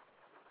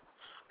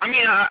 I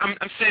mean, I'm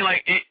saying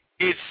like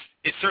it's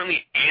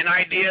certainly an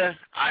idea.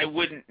 I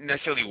wouldn't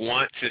necessarily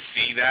want to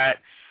see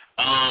that.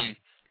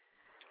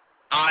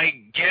 I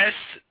guess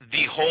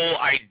the whole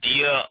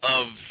idea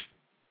of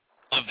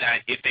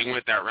that, if they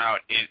went that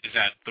route, is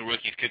that the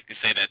rookies could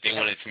say that they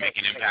wanted to make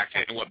an impact,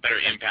 and what better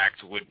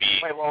impact would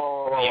be? Wait,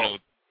 whoa.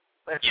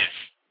 Yes.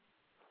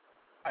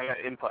 I got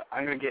input.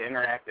 I'm going to get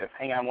interactive.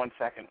 Hang on 1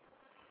 second.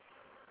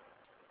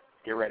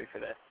 Get ready for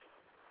this.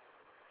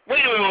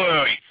 Wait.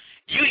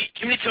 You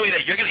mean to tell me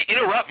that you're going to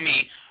interrupt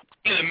me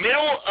in the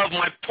middle of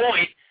my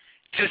point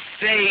to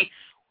say,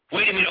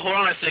 wait a minute, hold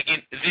on a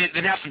second,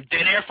 then have some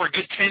dead air for a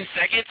good 10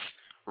 seconds?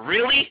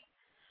 Really?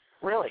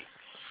 Really?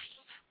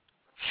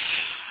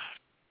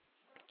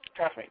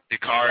 Trust me. The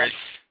cars.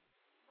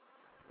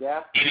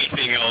 Yeah?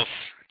 Anything else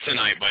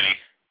tonight, buddy?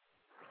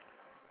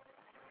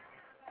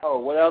 Oh,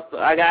 what else?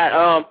 I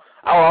got,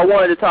 I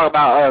wanted to talk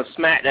about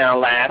SmackDown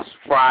last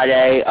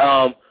Friday.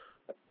 I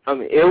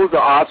mean, it was an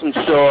awesome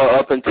show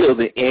up until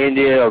the end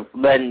of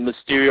letting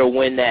Mysterio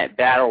win that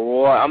Battle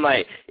Royal. I'm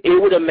like, it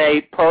would have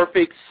made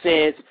perfect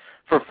sense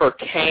for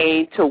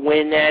Kane to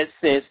win that,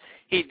 since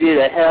he did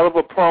a hell of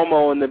a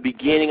promo in the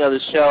beginning of the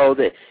show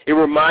that it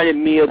reminded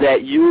me of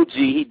that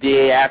eulogy he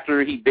did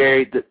after he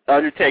buried the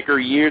Undertaker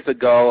years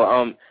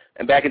ago,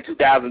 and back in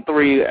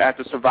 2003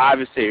 after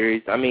Survivor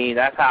Series. I mean,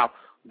 that's how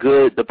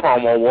good the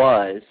promo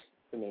was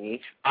to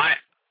me. I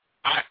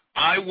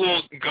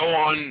will go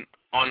on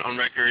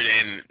record,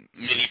 and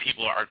many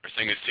people are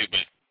saying this too,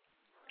 but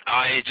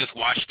I just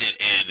watched it,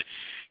 and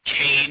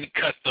Kane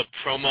cut the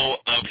promo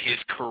of his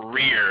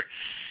career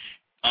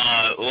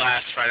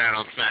last Friday night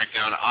on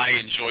SmackDown. I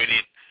enjoyed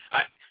it.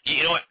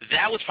 You know what?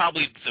 That was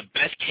probably the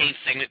best Kane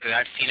segment that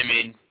I've seen him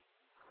in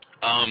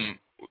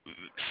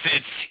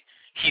since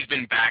he's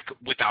been back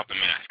without the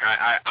mask.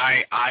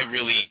 I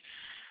really,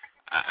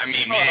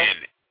 man,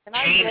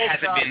 Kane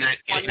hasn't been that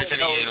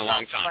innocent in a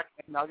long time.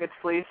 Nuggets,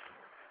 please.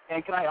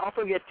 And can I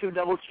also get 2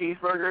 double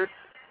cheeseburgers?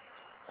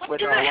 What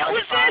the hell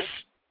is this?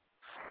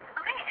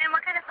 Okay, and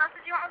what kind of sauce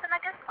did you want with the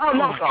nuggets? Oh,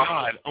 no sauce.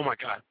 God. Oh, my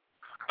God.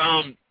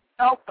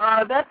 No,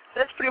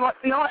 that's pretty much,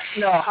 you know what?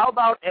 No, how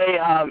about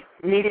a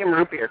medium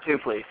root beer, too,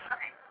 please?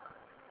 Okay.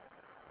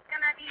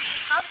 Gonna be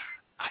cup?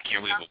 I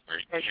can't believe we're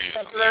Thank hearing you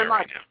this on the very air much.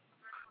 right now.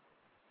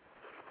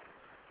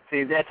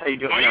 See, that's how you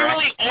do it. Are you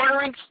really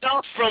ordering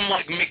stuff from,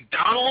 like,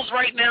 McDonald's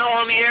right now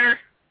on the air?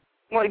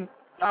 Like,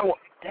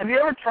 have you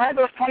ever tried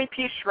those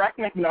 20-piece Shrek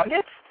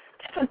McNuggets?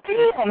 That's a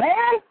deal,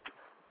 man.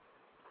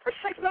 For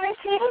 $6.19,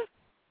 you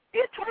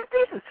get 20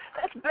 pieces.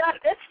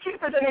 That's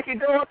cheaper than if you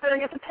go up there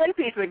and get the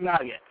 10-piece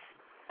McNuggets.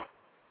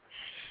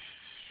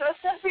 So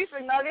 10-piece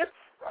McNuggets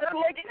are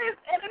like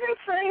at an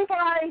insane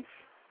price.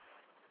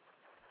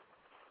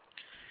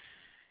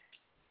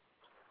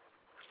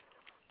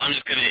 I'm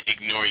just going to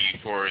ignore you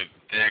for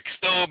the next,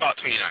 about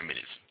 29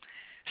 minutes.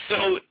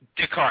 So,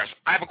 Descartes,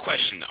 I have a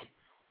question, though.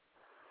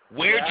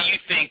 Where do you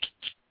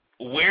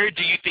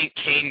think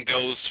Kane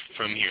goes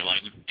from here?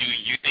 Like, do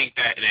you think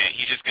that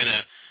he's just going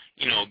to,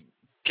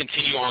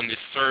 continue on this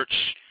search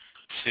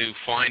to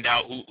find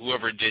out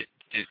whoever did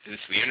this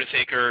to The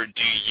Undertaker?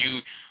 Do you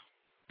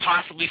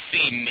possibly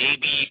see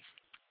maybe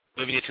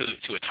moving into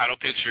a title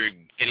picture,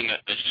 getting a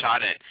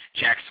shot at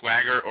Jack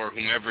Swagger or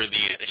whomever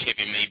the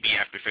champion may be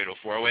after Fatal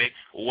 4-Way?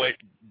 What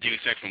do you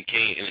expect from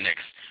Kane in the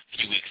next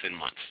few weeks and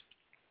months?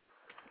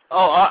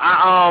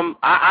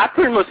 I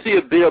pretty much see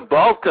a bit of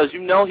both because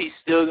he's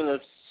still gonna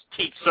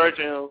keep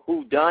searching a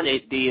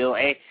whodunit deal,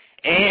 and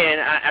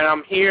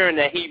I'm hearing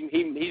that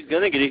he's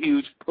gonna get a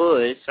huge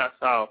push.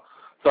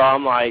 So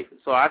I'm like,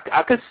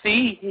 I could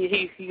see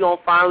he gonna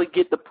finally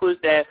get the push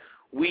that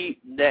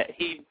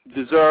he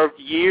deserved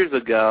years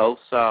ago.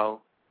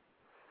 So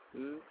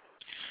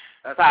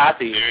that's how I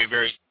see it. Very,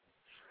 very,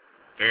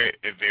 very,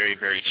 very,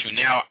 very true.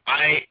 Now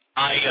I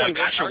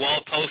got your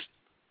wall post.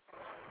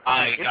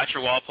 I got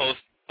your wall post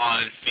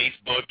on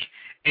Facebook,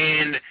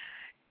 and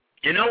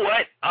you know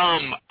what?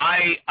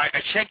 I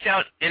checked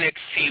out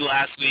NXT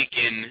last week,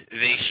 and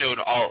they showed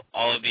all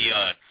of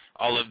the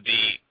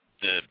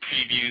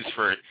previews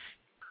for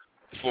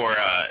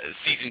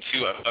season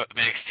 2 of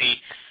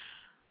NXT.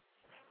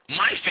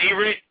 My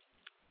favorite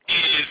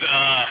is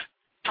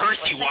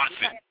Percy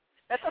Watson.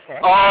 That's okay.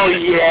 Oh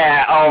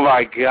yeah! Oh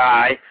my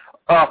God!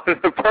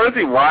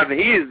 Percy Watson,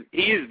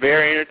 he is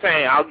very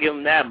entertaining. I'll give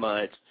him that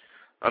much.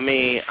 I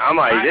mean, I'm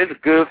like, it's a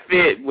good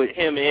fit with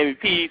him and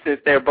MVP since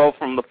they're both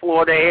from the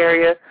Florida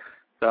area.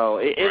 So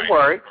it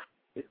works.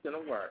 It's gonna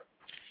work.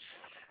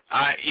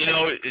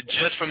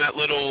 Just from that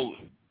little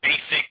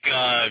basic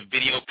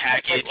video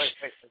package. Wait.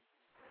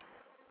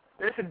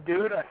 There's a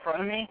dude in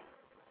front of me.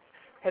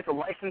 Has a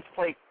license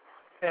plate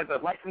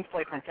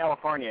from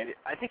California.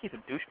 I think he's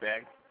a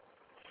douchebag.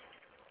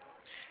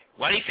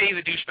 Why do you say he's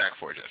a douchebag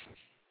for, Justin?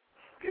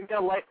 He's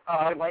got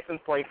a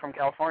license plate from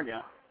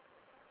California.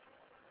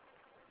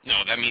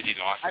 No, that means he's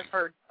awesome.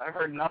 I've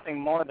heard nothing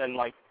more than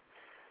like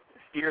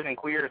steers and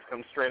queers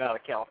come straight out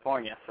of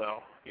California.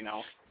 So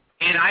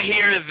And I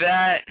hear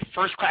that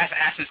first-class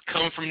asses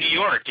come from New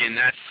York, and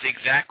that's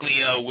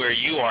exactly where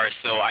you are.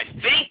 So I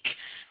think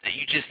that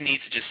you just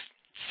need to just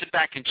sit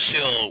back and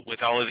chill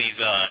with all of these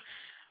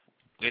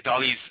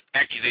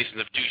accusations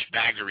of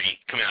douchebaggery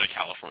coming out of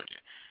California,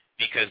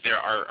 because there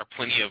are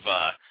plenty of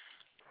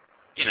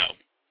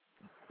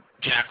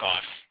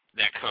jack-offs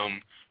that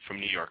come from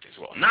New York as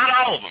well. Not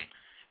all of them,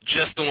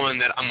 just the one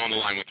that I'm on the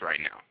line with right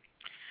now.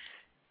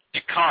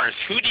 Descartes,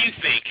 who do you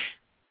think?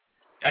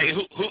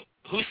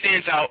 Who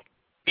stands out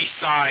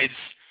besides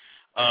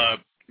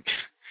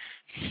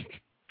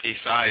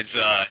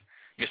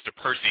Mr.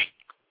 Percy?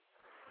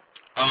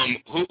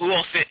 Who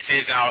else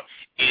stands out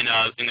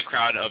in the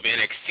crowd of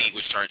NXT,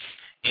 which starts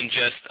in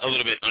just a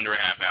little bit under a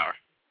half hour?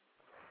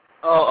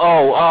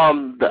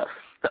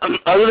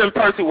 Other than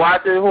Percy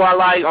Watson, who I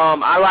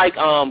like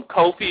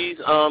Kofi's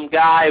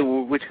guy,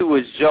 who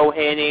was Joe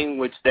Henning,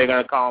 which they're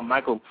gonna call him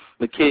Michael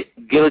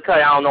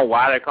McGillicuddy. I don't know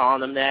why they're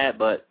calling him that,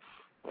 but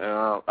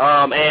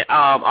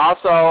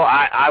also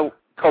I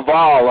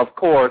Caval, of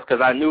course,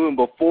 because I knew him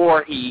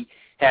before he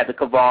had the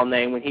Caval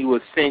name when he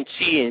was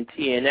Senchi in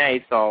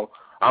TNA. So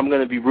I'm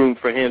gonna be rooting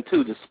for him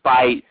too,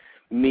 despite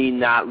me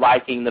not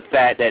liking the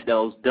fact that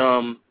those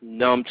dumb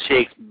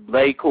chicks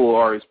play cool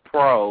are his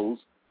pros,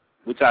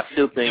 which I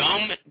still think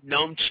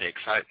dumb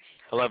chicks. I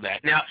love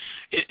that. Now,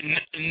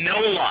 no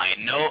lie.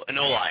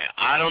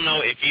 I don't know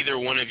if either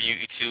one of you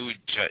two,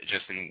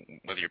 Justin,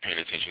 whether you're paying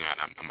attention or not,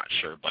 I'm not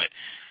sure. But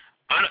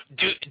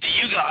do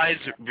you guys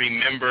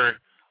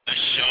remember a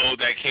show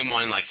that came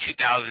on in like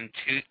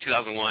 2002,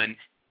 2001? It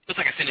was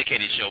like a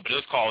syndicated show, but it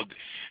was called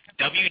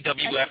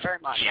WWF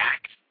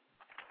Jacked.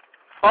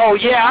 Oh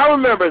yeah, I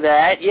remember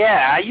that.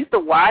 Yeah, I used to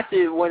watch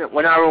it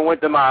when I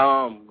went to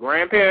my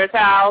grandparents'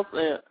 house.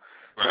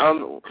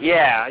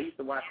 Yeah, I used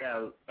to watch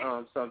that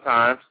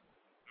sometimes.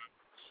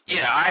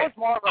 Yeah, I was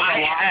more of a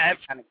velocity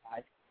kind of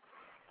guy.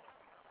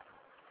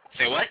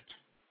 Say what?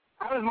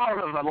 I was more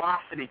of a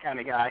velocity kind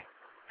of guy.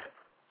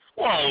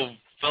 Well,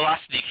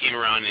 Velocity came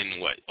around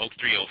in,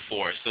 03,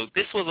 04, so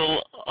this was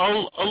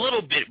a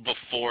little bit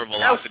before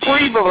Velocity. That was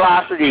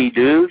pre-Velocity,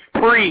 dude.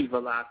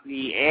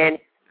 Pre-Velocity, and...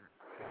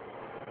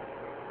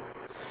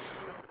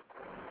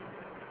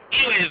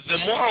 Anyways, the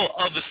moral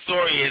of the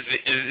story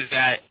is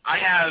that I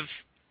have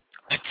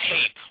a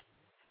tape.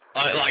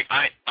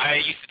 I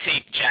used to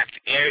tape Jacked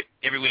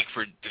every week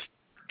for just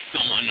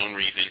some unknown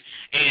reason,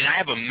 and I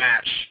have a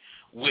match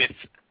with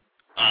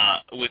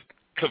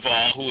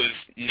Caval, who was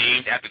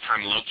named at the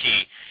time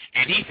Low-Key,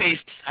 and he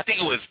faced, I think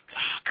it was,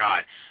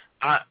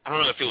 I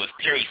don't know if it was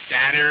Perry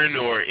Saturn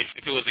or if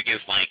it was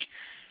against,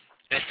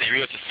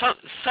 Esterio,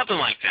 something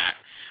like that.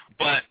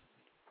 But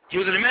he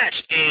was in a match,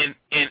 and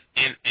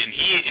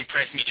he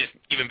impressed me just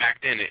even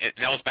back then.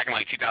 That was back in,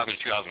 2000,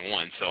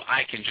 2001, so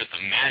I can just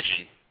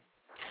imagine,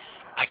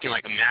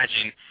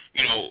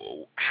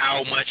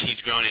 how much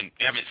he's grown, and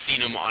I haven't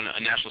seen him on a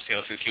national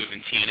scale since he was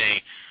in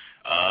TNA.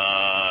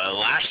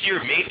 Last year,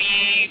 maybe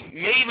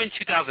even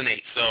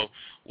 2008. So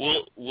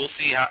we'll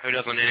see how he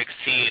does on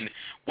NXT. And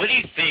what do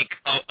you think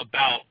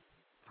about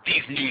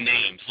these new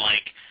names,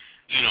 like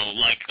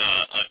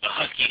a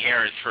Husky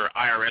Harris for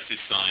IRS's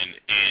son,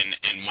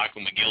 and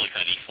Michael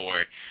McGillicuddy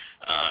for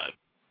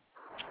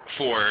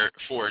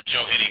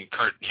Joe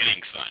Kurt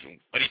Hitting's son?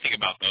 What do you think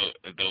about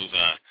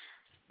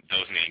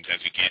those names as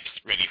we get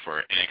ready for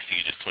NXT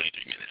in just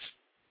 23 minutes?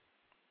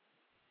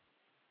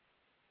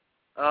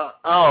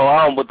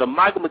 With the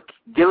Michael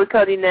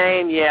McGillicuddy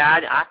name, yeah,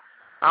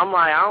 I'm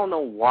like, I don't know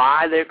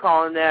why they're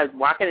calling that.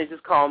 Why can't they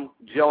just call him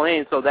Joe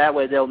Haynes so that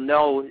way they'll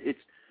know it's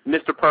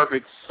Mr.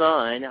 Perfect's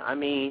son? I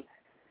mean,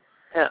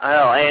 and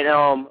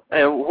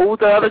who's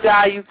the other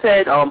guy you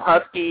said?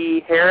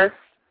 Husky Harris,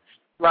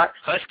 right?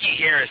 Husky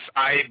Harris,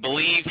 I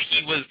believe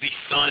he was the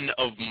son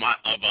of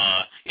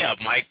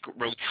Mike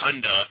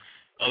Rotunda,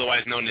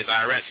 otherwise known as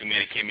IRS, who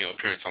made a cameo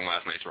appearance on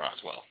last night's Raw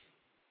as well.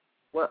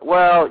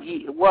 Well,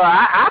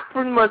 I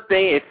pretty much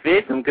think it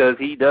fits him because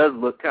he does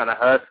look kind of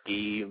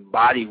husky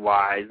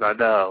body-wise, I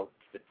know.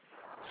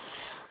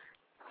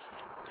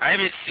 I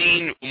haven't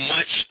seen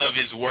much of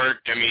his work.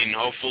 I mean,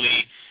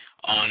 hopefully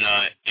on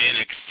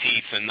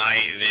NXT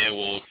tonight they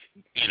will,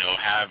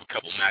 have a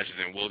couple matches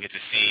and we'll get to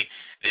see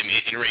them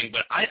in the ring.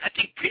 But I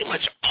think pretty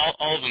much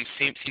all of them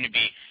seem to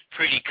be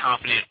pretty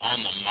confident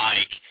on the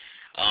mic.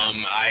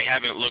 I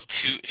haven't looked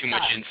too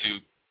much into...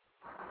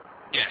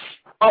 Yes.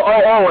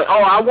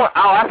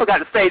 I forgot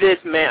to say this,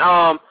 man.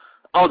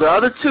 The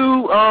other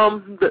two,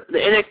 the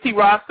NXT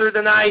roster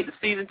tonight, the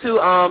season 2,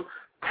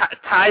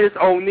 Titus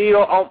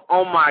O'Neil.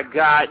 Oh my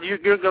God,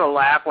 you're gonna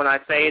laugh when I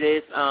say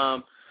this.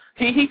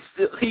 He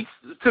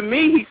to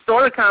me, he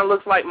sort of kind of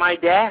looks like my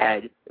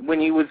dad when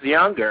he was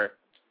younger.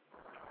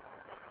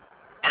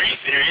 Are you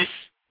serious?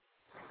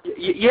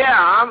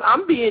 Yeah,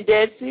 I'm being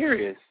dead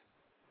serious.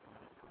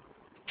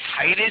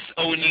 Titus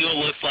O'Neil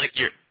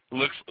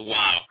looks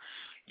wow.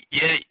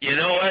 Yeah, you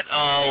know what?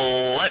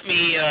 Let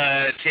me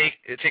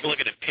take a look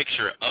at a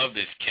picture of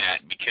this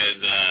cat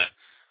because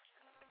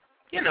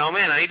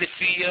man, I need to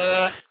see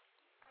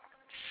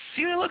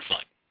what it looks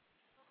like.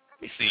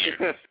 Let me see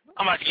here.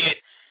 I'm about to get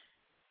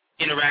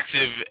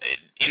interactive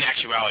in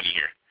actuality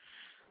here.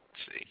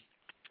 Let's see.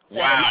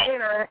 Wow. Yeah,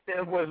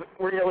 interactive was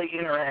really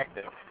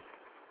interactive.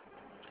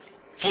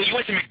 Well, you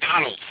went to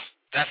McDonald's.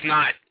 That's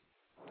not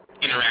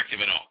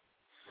interactive at all.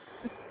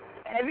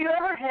 Have you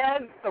ever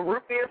had the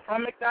root beer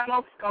from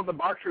McDonald's called the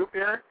Barks root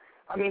beer?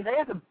 I mean, they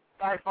have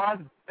by far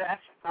the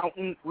best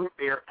fountain root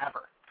beer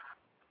ever.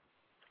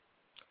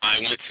 I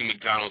went to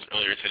McDonald's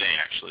earlier today,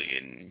 actually,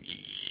 and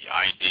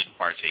I did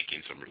partake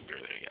in some root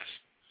beer there, yes.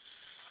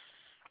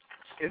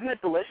 Isn't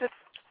it delicious?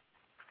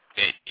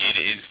 It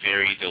is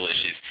very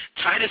delicious.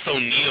 Titus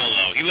O'Neil,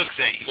 though, he looks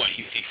at,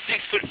 he's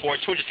 6'4",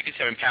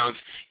 267 pounds.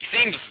 He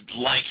seems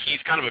like he's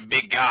kind of a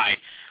big guy.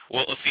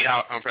 Well, let's see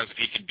how impressive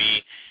he could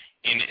be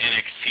in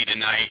NXT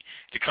tonight.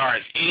 Dakar,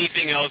 is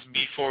anything else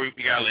before we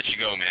gotta let you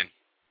go, man?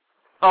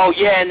 Oh,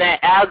 yeah, and that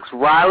Alex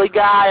Riley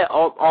guy,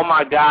 oh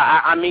my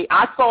God. I mean,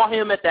 I saw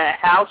him at that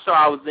house show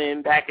I was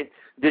in back in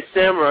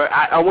December.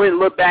 I went and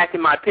looked back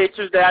in my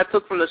pictures that I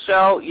took from the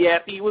show. Yeah,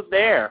 he was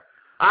there.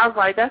 I was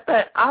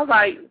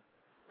like,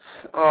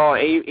 oh,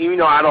 even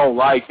though I don't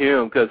like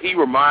him, because he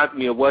reminds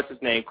me of, what's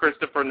his name,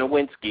 Christopher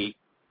Nowinski.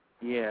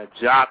 Yeah,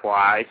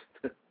 jock-wise.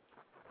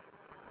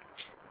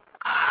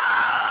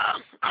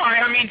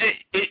 I mean,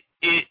 is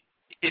he,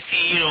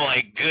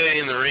 good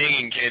in the ring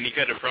and can he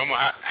cut a promo?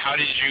 How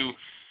did you,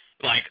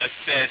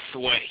 assess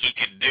what he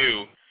could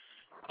do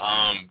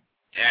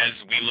as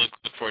we look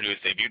forward to his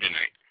debut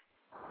tonight?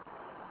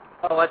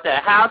 Oh, at the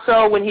house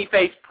show when he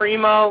faced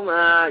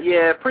Primo?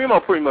 Yeah, Primo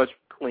pretty much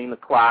cleaned the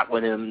clock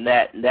with him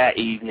that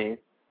evening.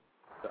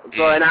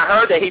 So, and I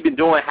heard that he'd been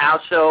doing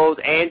house shows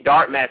and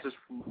dark matches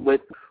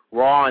with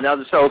Raw and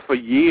other shows for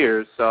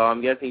years, so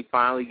I'm guessing he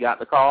finally got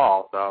the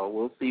call. So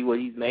we'll see what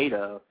he's made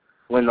of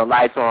when the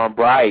lights are on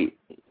bright,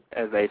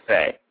 as they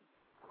say.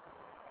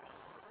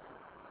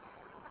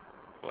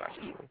 Well,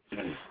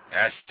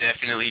 that's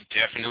definitely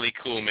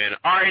cool, man.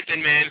 All right,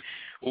 then, man.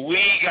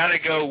 We got to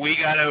go. We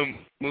got to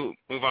move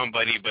on,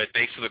 buddy. But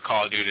thanks for the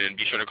call, dude, and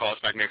be sure to call us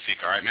back next week.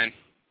 All right, man?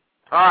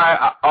 All right.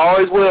 I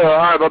always will. All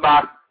right,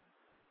 bye-bye.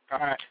 All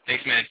right.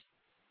 Thanks, man.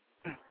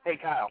 Hey,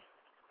 Kyle.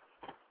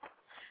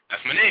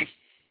 That's my name.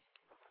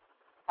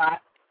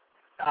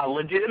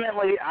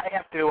 Legitimately, I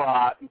have to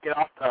get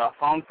off the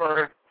phone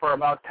for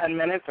about 10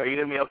 minutes. Are you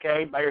going to be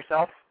okay by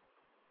yourself?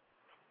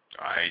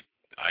 I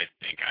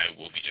think I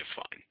will be just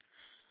fine.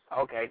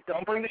 Okay.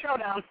 Don't bring the show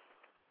down,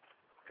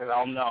 because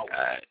I'll know.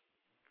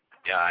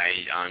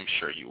 I'm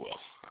sure you will.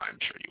 I'm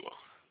sure you will.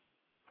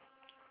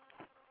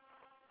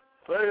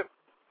 Later.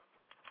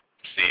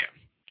 See ya.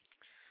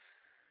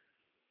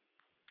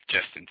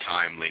 Just in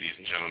time, ladies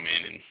and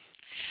gentlemen, and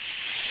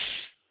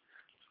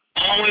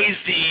always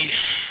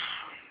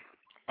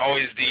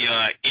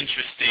the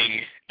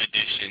interesting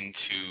addition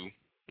to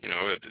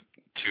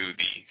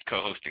the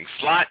co-hosting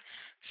slot,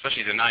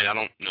 especially tonight. I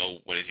don't know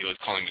what his deal is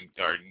calling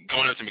or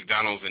going up to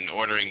McDonald's and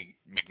ordering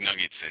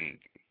McNuggets and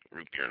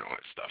root beer and all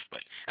that stuff,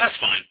 but that's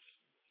fine.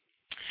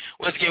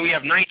 Once again, we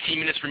have 19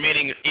 minutes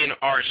remaining in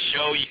our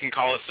show. You can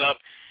call us up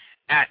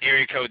at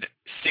area code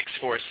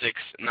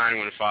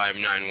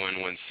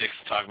 646-915-9116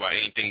 to talk about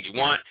anything you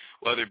want,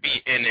 whether it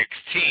be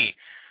NXT,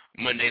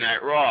 Monday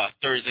Night Raw,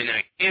 Thursday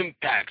Night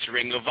Impact,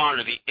 Ring of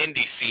Honor, the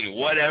indie scene,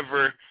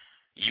 whatever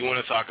you want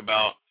to talk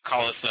about,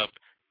 call us up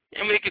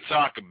and we can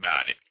talk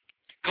about it.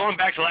 Going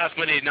back to last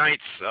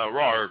night's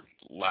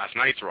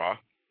Raw,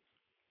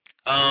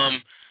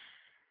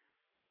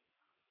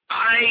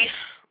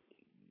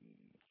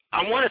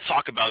 I want to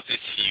talk about this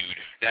feud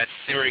that's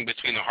simmering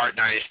between the Hart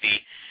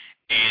Dynasty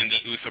and the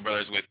Uso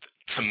brothers with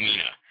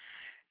Tamina.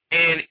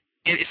 And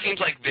it seems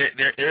like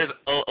there's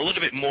a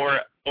little bit more,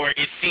 or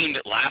it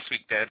seemed last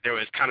week that there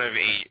was kind of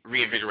a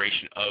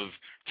reinvigoration of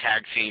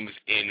tag teams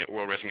in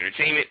World Wrestling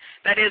Entertainment.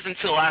 That is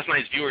until last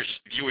night's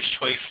Viewer's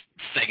Choice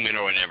segment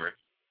or whatever,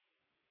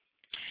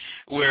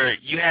 where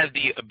you had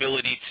the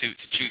ability to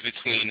choose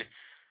between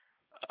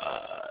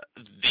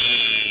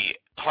the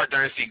Hart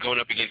Dynasty going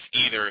up against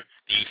either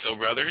the Uso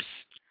brothers,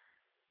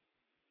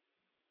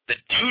 the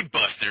Dude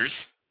Busters,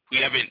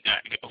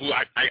 who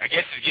I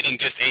guess is getting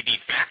just a de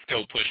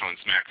facto push on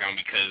SmackDown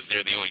because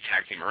they're the only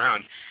tag team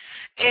around,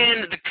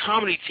 and the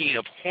comedy team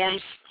of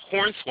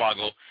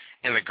Hornswoggle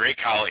and the Great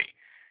Khali.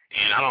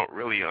 And I don't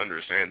really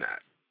understand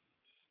that.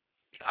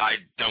 I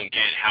don't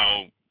get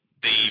how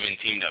they even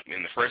teamed up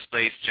in the first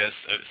place, just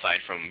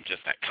aside from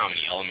just that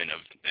comedy element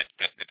of that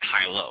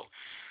high-low.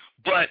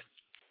 But,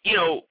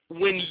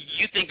 when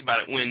you think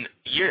about it, when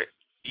your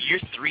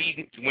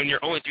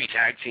only three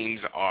tag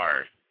teams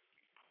are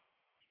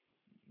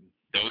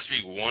those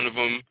three, one of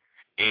them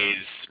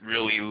is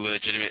really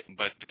legitimate,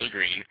 but they're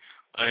green.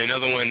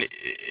 Another one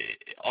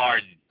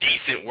are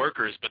decent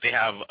workers, but they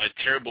have a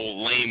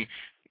terrible, lame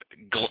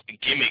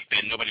gimmick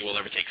that nobody will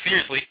ever take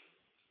seriously.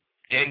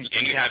 And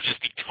you have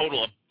just the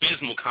total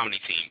abysmal comedy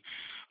team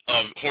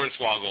of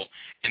Hornswoggle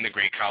and the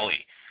Great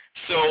Khali.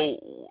 So,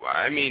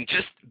 I mean,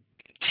 just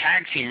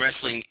tag team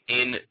wrestling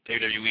in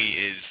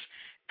WWE is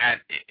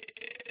at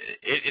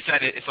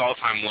its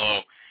all-time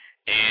low.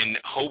 And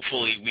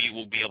hopefully we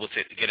will be able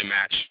to get a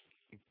match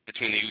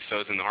between the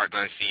Usos and the Hart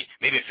Dynasty,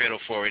 maybe a Fatal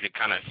 4-Way to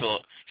kind of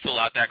fill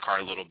out that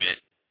card a little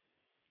bit.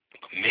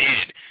 But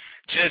man,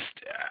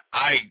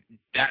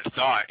 that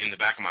thought in the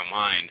back of my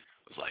mind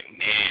was like,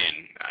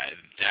 man,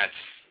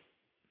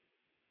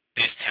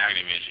 this tag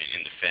division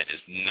in the Fed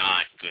is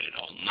not good at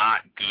all,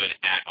 not good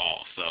at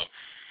all. So,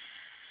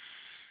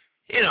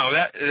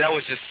 that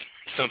was just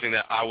something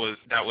that was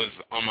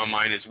on my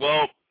mind as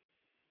well.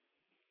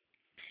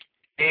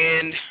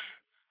 And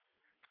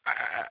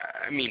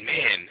I mean,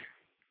 man,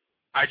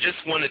 I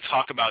just want to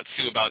talk about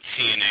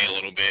TNA a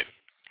little bit,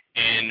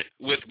 and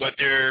with what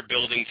they're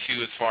building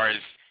to as far as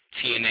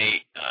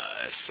TNA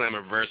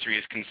Slammiversary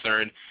is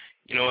concerned.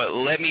 You know what?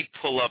 Let me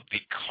pull up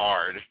the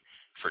card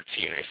for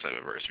TNA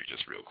Slammiversary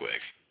just real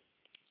quick.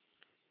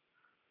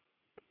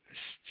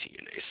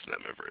 TNA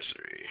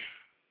Slammiversary.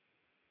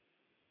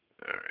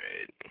 All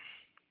right.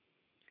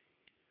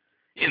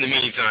 In the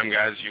meantime,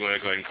 guys, if you want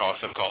to go ahead and call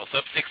us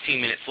up.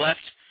 16 minutes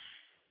left.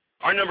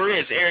 Our number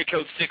is area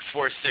code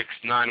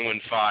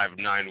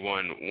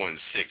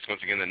 646-915-9116.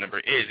 Once again, that number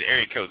is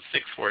area code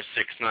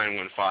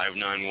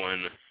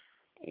 646-915-9116.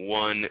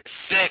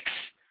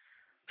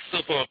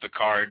 Still pull up the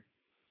card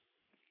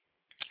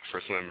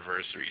for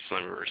Slammiversary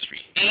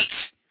 8.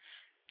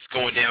 It's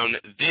going down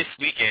this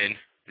weekend,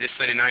 this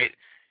Sunday night,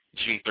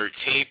 June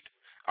 13th.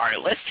 All right,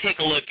 let's take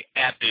a look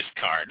at this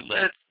card.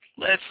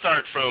 Let's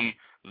start from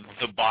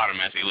the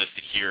bottom as they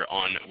listed here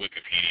on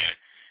Wikipedia.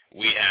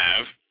 We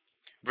have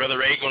Brother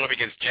Ray going up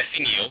against Jesse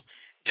Neal,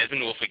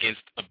 Desmond Wolfe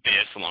against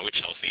Abyss along with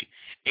Chelsea,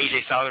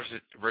 AJ Styles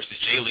versus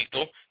Jay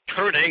Lethal,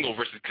 Kurt Angle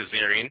versus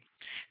Kazarian,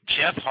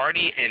 Jeff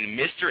Hardy and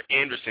Mr.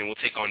 Anderson will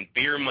take on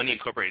Beer Money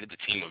Incorporated, the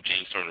team of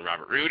James Storm and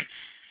Robert Roode.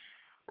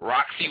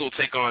 Roxy will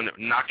take on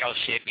Knockout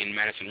champion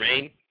Madison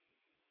Rayne.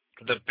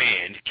 The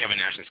Band, Kevin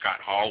Nash and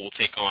Scott Hall, will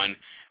take on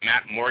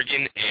Matt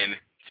Morgan and,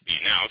 to be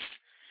announced,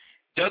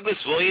 Douglas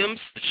Williams,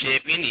 the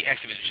champion, the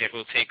X-Division champion,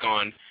 will take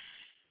on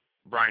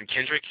Brian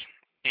Kendrick.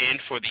 And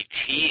for the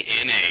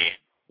TNA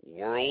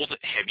World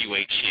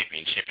Heavyweight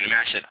Championship, in a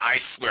match that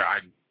I swear I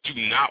do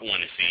not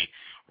want to see,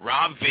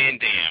 Rob Van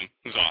Dam,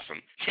 who's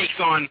awesome, takes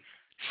on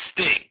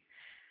Sting.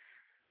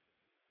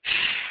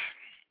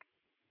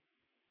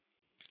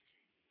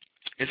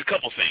 There's a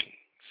couple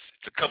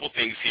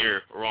things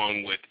here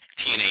wrong with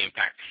TNA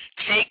Impact.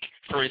 Take,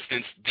 for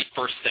instance, the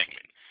first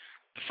segment.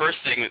 The first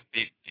segment,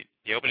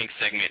 the opening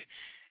segment,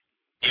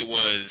 it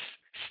was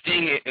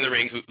Sting in the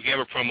ring who gave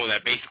a promo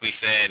that basically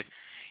said,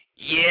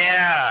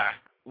 yeah,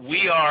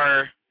 we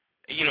are,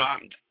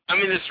 I'm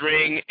in this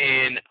ring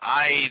and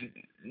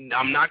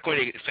I'm not going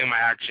to explain my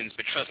actions,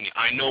 but trust me,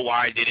 I know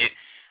why I did it.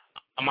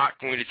 I'm not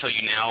going to tell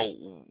you now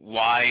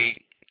why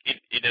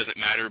it doesn't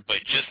matter, but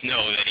just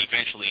know that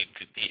eventually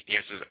the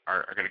answers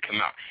are going to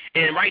come out.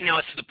 And right now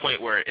it's to the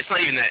point where it's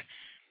not even that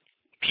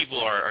people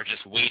are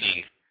just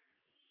waiting.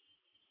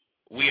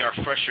 We are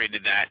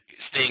frustrated that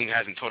Sting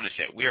hasn't told us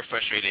yet. We are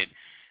frustrated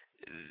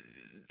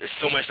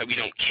so much that we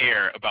don't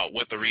care about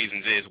what the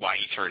reasons is why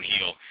he turned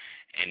heel.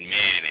 And,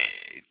 man,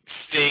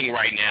 Sting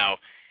right now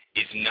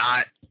is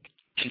not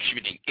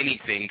contributing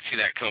anything to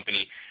that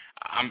company.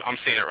 I'm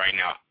saying it right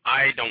now.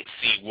 I don't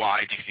see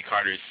why Dixie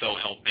Carter is so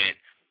hell-bent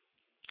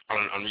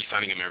on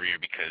re-signing him every year,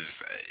 because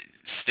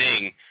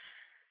Sting,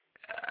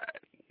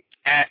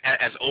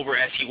 as over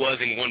as he was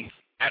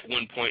at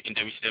one point in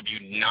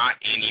WCW, not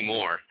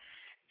anymore.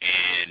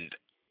 And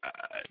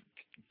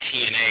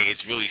TNA is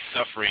really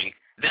suffering.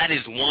 That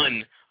is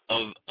one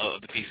of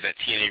the pieces that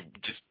TNA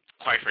just,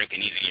 quite frankly,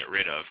 needs to get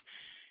rid of.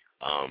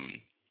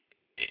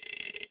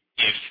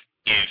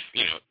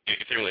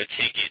 If they're going to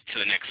take it to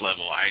the next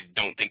level, I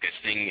don't think that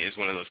Sting is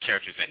one of those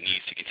characters that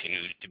needs to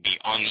continue to be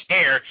on the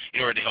air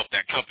in order to help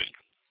that company.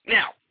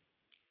 Now,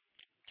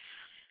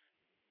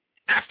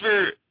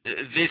 after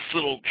this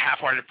little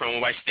half-hearted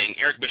promo by Sting,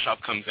 Eric Bischoff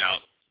comes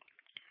out,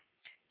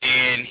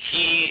 and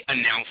he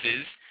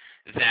announces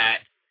that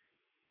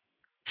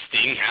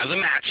Sting has a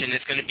match, and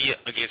it's going to be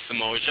against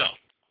Samoa Joe.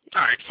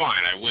 All right,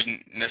 fine. I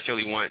wouldn't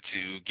necessarily want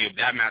to give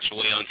that match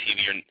away on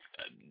TV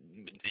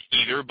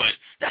either, but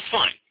that's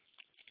fine.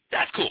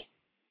 That's cool.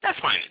 That's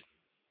fine.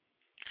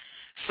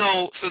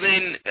 So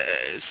then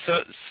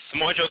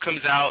Samoa Joe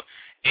comes out,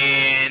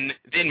 and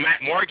then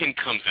Matt Morgan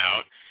comes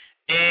out,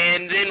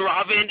 and then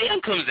Rob Van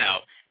Dam comes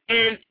out,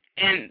 and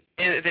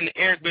then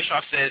Eric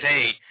Bischoff says,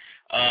 hey,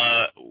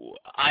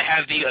 I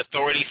have the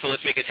authority, so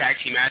let's make a tag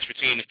team match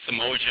between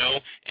Samoa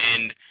Joe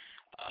and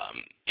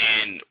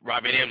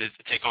Rob Van Dam to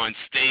take on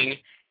Sting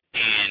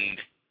and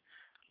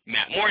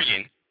Matt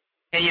Morgan.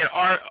 And yet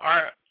our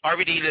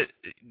RVD,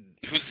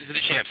 who's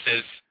the champ,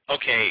 says,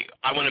 okay,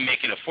 I want to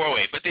make it a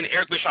four-way. But then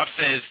Eric Bischoff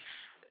says,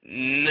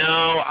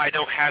 no, I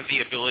don't have the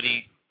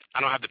ability,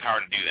 I don't have the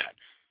power to do that.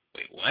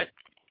 Wait, what?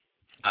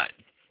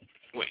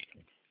 Wait,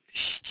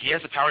 he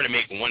has the power to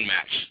make one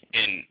match,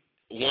 and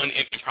one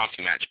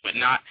impromptu match, but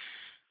not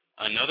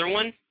another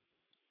one?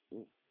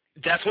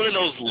 That's one of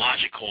those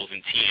logic holes in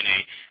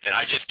TNA that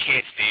I just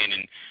can't stand.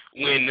 And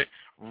when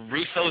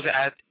Russo's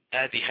at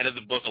the head of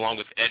the book along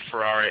with Ed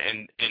Ferrara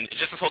and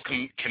just this whole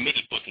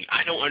committee booking,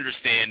 I don't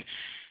understand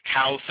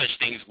how such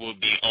things will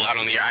be allowed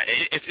on the air.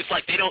 It's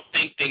like they don't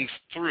think things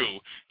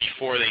through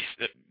before they're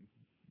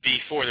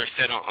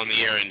set on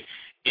the air, and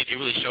it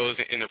really shows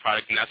in the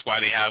product, and that's why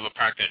they have a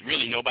product that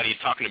really nobody's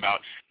talking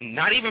about,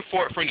 not even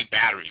for any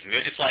bad reason.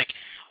 It's like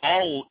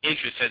all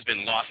interest has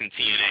been lost in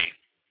TNA.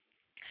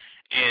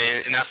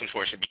 And that's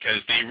unfortunate,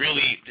 because they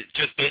really,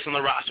 just based on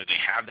the roster, they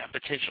have that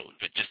potential,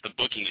 but just the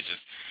booking is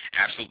just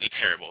absolutely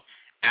terrible,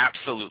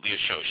 absolutely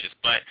atrocious.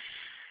 But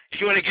if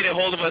you want to get a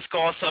hold of us,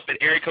 call us up at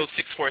area code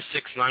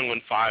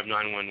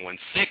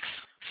 646-915-9116,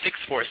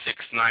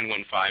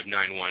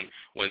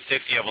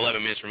 646-915-9116. You have 11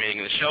 minutes remaining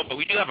in the show, but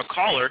we do have a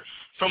caller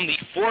from the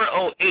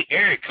 408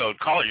 area code.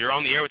 Caller, you're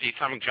on the air with the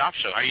Atomic Drop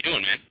Show. How you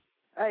doing, man?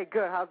 Hey,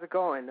 good. How's it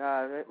going?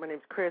 My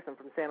name's Chris. I'm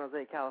from San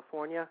Jose,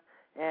 California,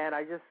 and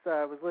I just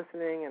was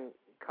listening and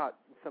caught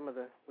some of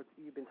what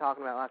you've been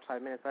talking about the last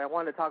 5 minutes. I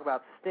wanted to talk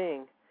about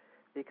Sting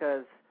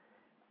because,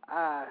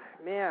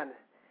 man,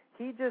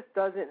 he just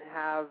doesn't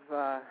have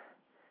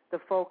the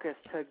focus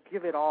to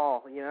give it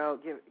all,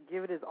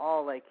 give it his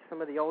all like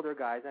some of the older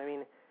guys. I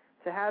mean,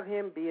 to have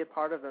him be a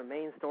part of the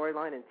main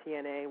storyline in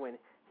TNA when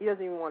he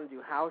doesn't even want to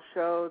do house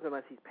shows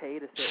unless he's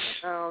paid a certain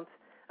amount,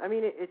 I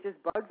mean, it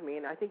just bugs me,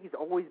 and I think he's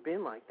always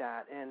been like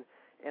that. And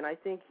I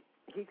think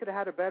he could have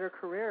had a better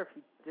career if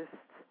he just,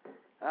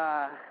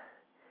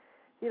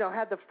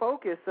 had the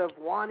focus of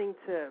wanting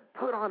to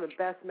put on the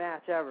best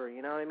match ever,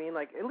 you know what I mean?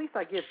 Like, at least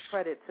I give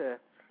credit to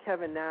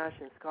Kevin Nash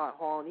and Scott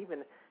Hall and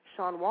even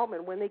Sean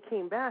Waltman, when they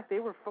came back, they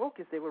were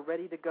focused. They were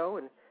ready to go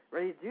and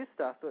ready to do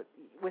stuff. But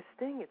with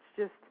Sting, it's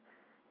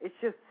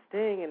just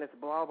Sting, and it's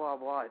blah, blah,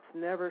 blah. It's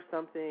never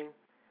something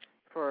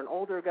for an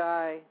older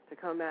guy to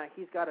come back.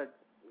 He's got to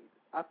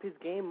up his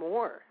game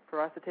more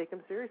for us to take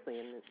him seriously.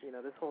 And,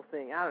 this whole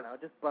thing, I don't know,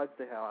 it just bugs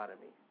the hell out of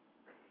me.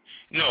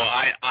 No,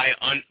 I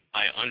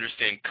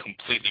understand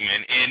completely,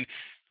 man. And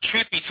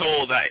truth be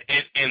told,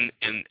 and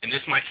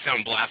this might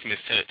sound blasphemous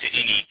to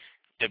any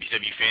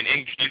WWE fan,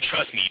 and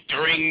trust me,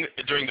 during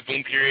the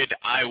boom period,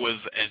 I was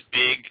as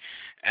big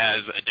as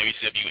a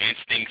WCW and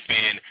Sting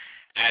fan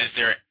as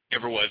there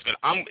ever was. But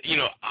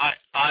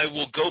I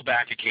will go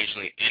back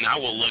occasionally, and I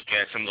will look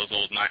at some of those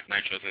old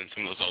Nitros and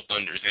some of those old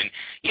Thunders, and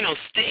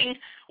Sting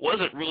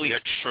wasn't really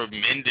a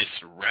tremendous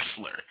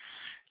wrestler.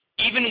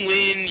 Even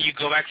when you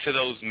go back to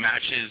those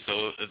matches,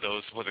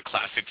 those were the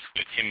classics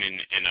with him and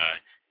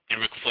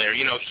Ric Flair,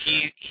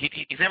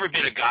 he's never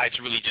been a guy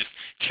to really just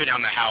tear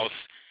down the house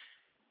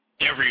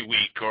every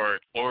week or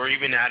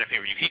even out of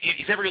every week.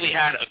 He's never really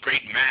had a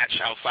great match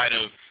outside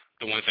of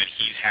the ones that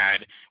he's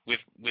had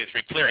with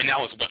Ric Flair, and that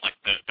was like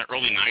the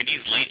early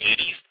 90s, late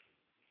 80s.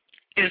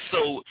 And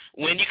so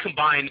when you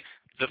combine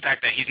the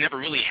fact that he's never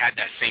really had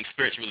that same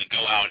spirit to really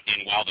go out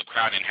and wow the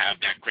crowd and have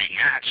that great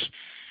match,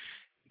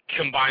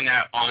 combine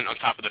that on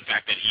top of the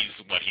fact that he's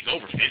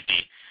over 50,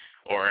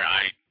 or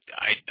I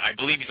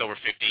believe he's over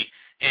 50,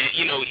 and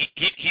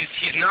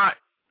he's not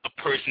a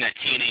person that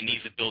TNA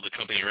needs to build a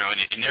company around.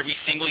 And every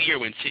single year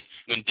when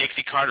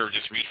Dixie Carter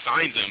just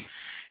re-signs him,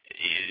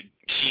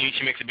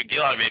 she makes a big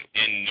deal out of it,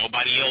 and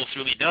nobody else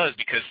really does,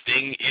 because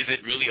Sting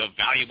isn't really a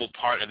valuable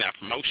part of that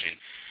promotion.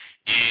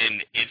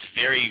 And it's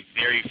very,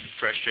 very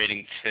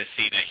frustrating to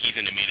see that he's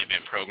in the main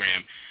event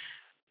program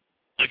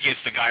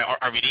against the guy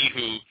RVD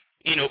who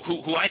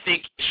I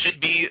think should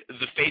be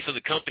the face of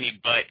the company.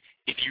 But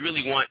if you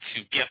really want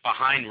to get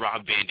behind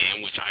Rob Van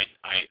Dam, which I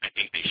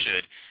think they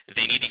should,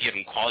 they need to give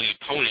him quality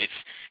opponents,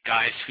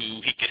 guys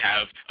who he could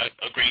have a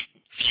great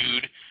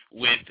feud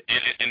with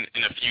and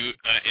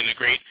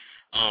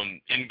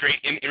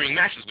great in-ring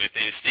matches with.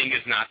 And Sting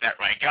is not that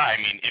right guy. I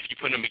mean, if you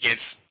put him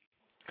against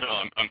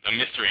a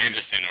Mr.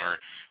 Anderson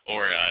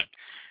or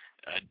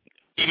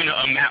even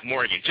a Matt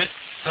Morgan, just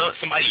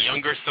somebody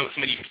younger,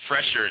 somebody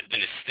fresher than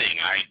a Sting,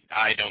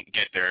 I don't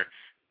get their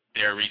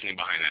reasoning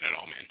behind that at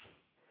all, man.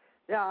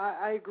 Yeah,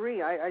 I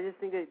agree. I just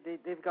think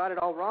they've got it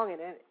all wrong,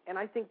 and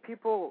I think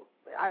people.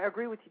 I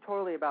agree with you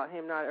totally about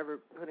him not ever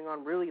putting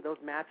on really those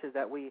matches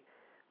that we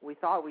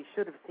thought we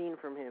should have seen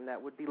from him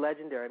that would be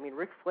legendary. I mean,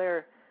 Ric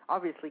Flair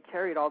obviously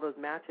carried all those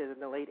matches in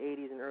the late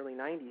 80s and early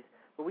 90s,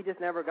 but we just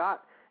never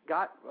got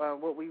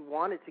what we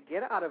wanted to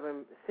get out of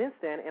him since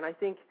then. And I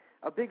think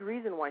a big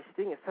reason why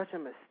Sting is such a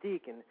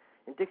mystique and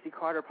Dixie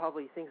Carter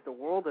probably thinks the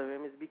world of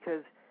him is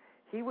because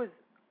he was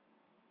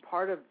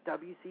part of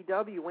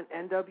WCW when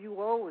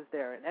NWO was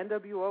there, and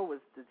NWO was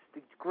the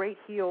great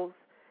heels,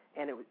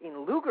 and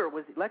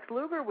Lex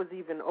Luger was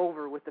even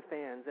over with the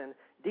fans, and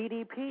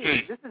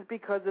DDP. This is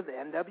because of the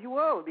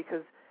NWO,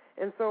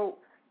 and so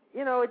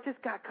it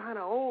just got kind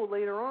of old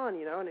later on,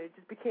 and it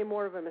just became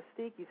more of a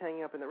mystique. He's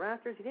hanging up in the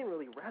rafters. He didn't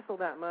really wrestle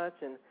that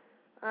much, and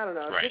I don't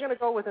know. Right. If you're gonna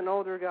go with an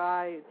older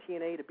guy in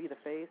TNA to be the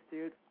face,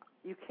 dude,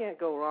 you can't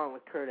go wrong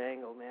with Kurt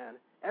Angle, man.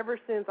 Ever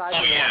since I've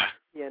been watching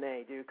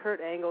TNA, dude,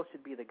 Kurt Angle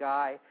should be the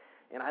guy.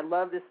 And I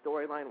love this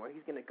storyline where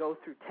he's going to go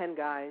through 10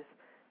 guys,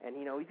 and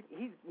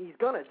he's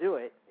going to do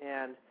it.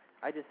 And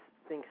I just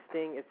think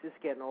Sting, it's just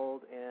getting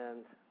old,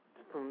 and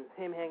from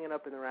him hanging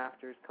up in the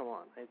rafters, come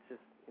on, it's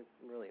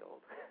really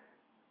old.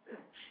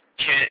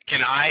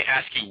 Can I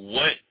ask you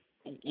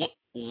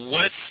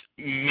what's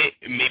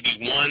maybe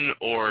one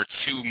or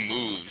two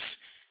moves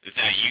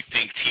that you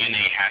think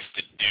TNA has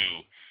to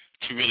do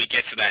to really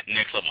get to that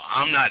next level?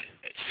 I'm not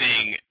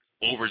saying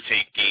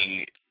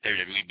overtaking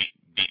WWE,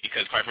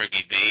 because quite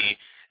frankly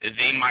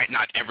they might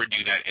not ever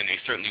do that, and they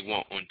certainly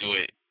won't do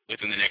it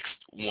within the next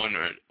one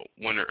or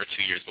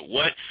 2 years. But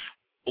what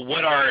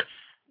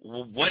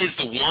is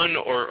the one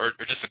or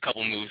just a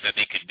couple moves that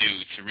they could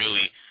do to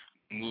really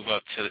move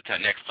up to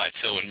that next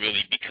plateau and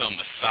really become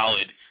a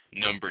solid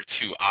number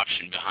 2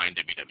 option behind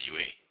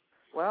WWE?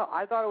 Well,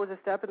 I thought it was a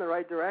step in the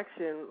right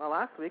direction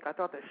last week. I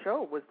thought the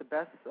show was the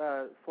best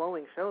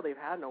flowing show they've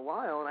had in a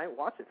while, and I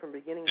watched it from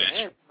beginning to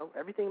end.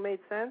 Everything made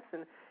sense,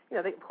 and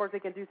of course they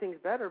can do things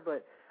better,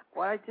 but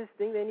what I just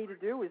think they need to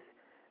do is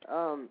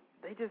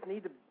they just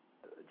need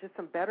just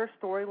some better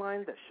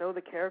storylines that show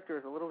the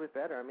characters a little bit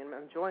better. I mean,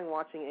 I'm enjoying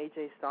watching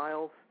AJ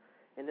Styles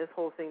and this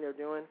whole thing they're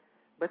doing,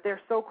 but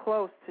they're so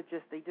close to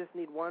they just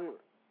need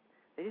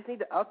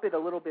to up it a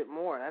little bit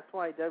more. That's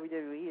why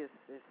WWE is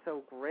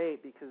so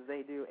great, because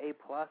they do A+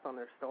 on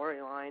their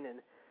storyline and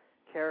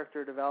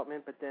character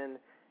development, but then,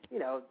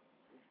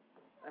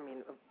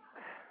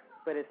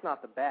 but it's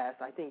not the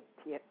best. I think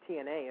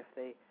TNA, if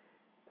they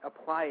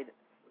applied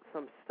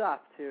some stuff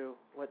to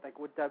what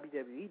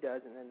WWE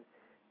does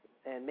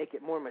and make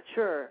it more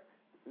mature,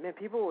 man,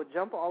 people would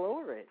jump all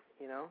over it,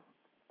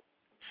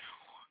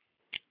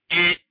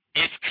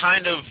 It's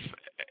kind of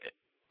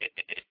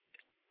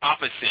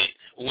opposite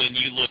when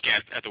you look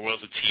at the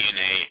worlds of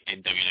TNA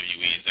and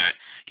WWE is that,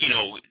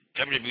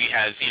 WWE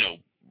has,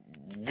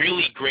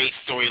 really great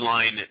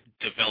storyline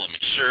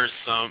development. Sure,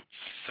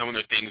 some of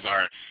their things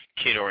are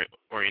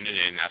kid-oriented,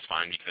 and that's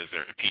fine because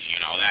they're PG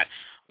and all that.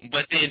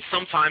 But then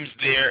sometimes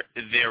their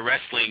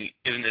wrestling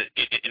isn't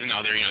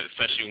out there,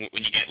 especially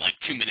when you get like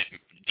 2-minute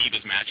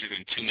Divas matches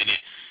and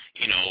 2-minute,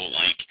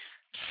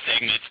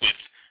 segments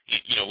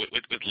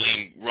with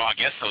lame Raw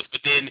guest hosts.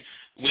 But then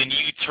when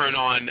you turn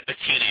on a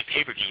TNA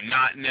pay-per-view,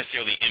 not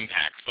necessarily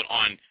Impact, but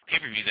on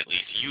pay-per-views at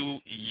least,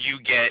 you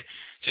get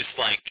just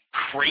like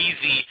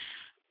crazy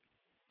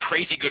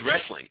good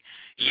wrestling.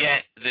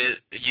 Yet the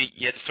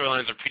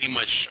storylines are pretty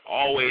much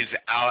always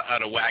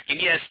out of whack.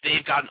 And yes,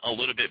 they've gotten a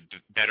little bit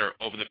better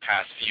over the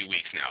past few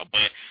weeks now,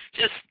 but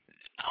just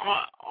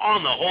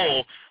on the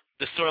whole,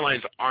 the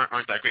storylines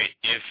aren't that great.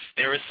 If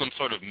there is some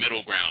sort of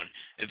middle ground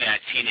that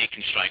TNA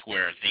can strike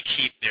where they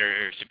keep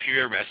their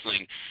superior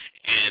wrestling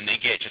and they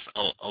get just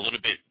a little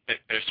bit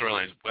better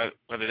storylines,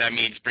 whether that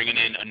means bringing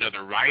in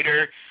another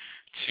writer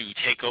to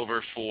take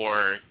over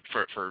for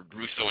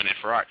Russo and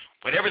Ferrari,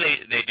 whatever they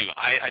do,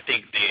 I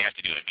think they have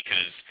to do it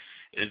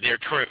because their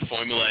current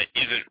formula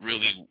isn't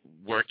really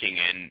working,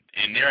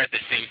 and they're at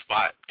the same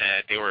spot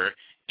that they were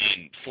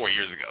in 4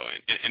 years ago,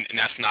 and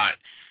that's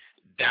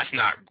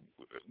not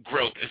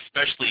growth,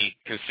 especially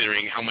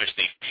considering how much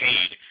they've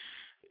paid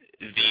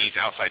these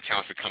outside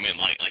talents to come in,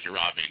 like your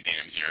Rob Van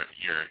Dams,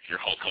 your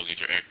Hulk Hogan's,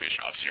 your Eric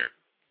Bischoffs,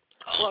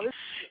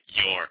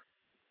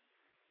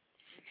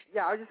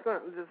 Yeah, I was just going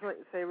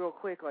to say real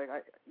quick,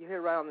 you hit it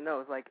right on the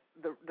nose. Like,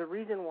 the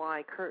reason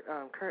why Kurt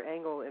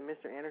Angle and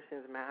Mr.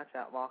 Anderson's match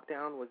at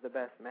Lockdown was the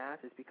best match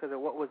is because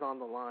of what was on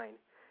the line,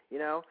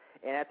 And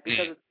that's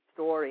because of the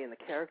story and the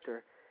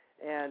character.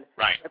 And,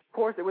 of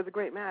course, it was a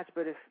great match,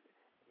 but if,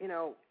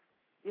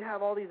 you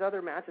have all these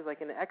other matches, like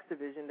in the X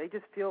Division, they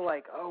just feel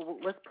like, well,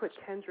 let's put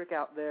Kendrick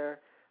out there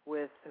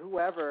with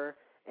whoever,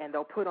 and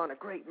they'll put on a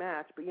great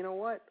match. But you know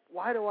what?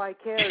 Why do I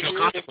care?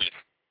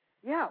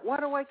 Yeah, why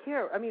do I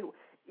care? I mean,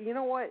 you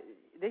know what?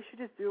 They should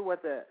just do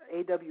what the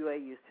AWA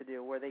used to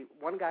do, where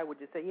one guy would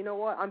just say, you know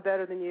what, I'm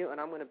better than you,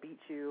 and I'm going to beat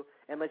you,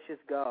 and let's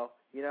just go,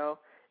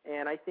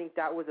 And I think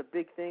that was a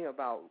big thing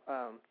about,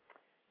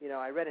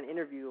 I read an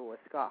interview with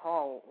Scott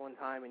Hall one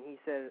time, and he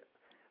said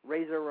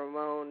Razor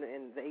Ramon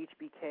and the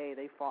HBK,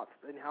 they fought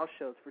in house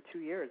shows for 2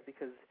 years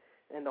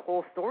and the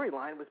whole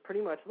storyline was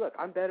pretty much, look,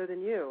 I'm better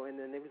than you, and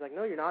then they was like,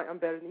 no, you're not, I'm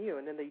better than you,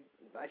 and then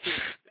I think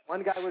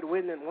one guy would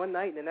win in one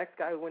night, and the next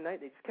guy would win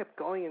night, they just kept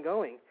going and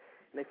going.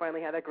 And they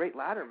finally had that great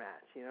ladder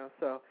match,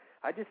 So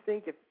I just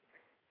think if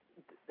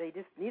they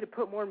just need to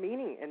put more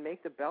meaning and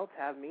make the belts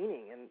have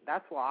meaning, and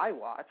that's why I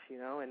watch,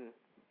 And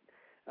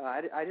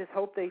I just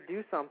hope they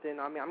do something.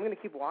 I mean, I'm going to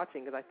keep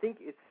watching because I think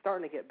it's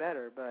starting to get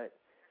better, but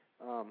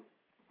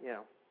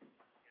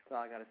that's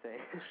all I got to say.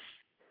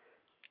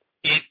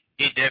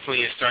 It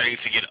definitely is starting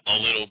to get a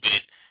little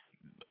bit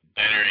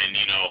better, and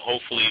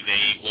hopefully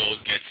they will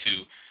get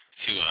to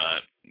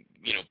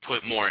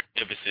put more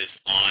emphasis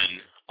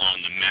on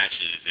the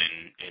matches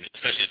and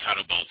especially the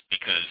title belts,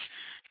 because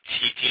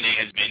TNA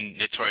has been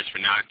notorious for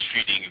not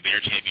treating their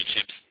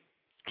championships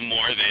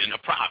more than a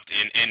prop,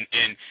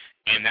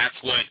 and that's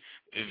what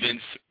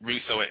Vince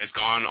Russo has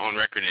gone on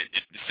record and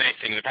the same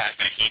thing in the past,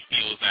 that he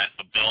feels that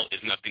a belt is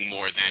nothing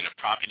more than a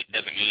prop. It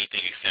doesn't mean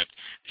anything except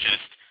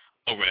just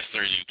a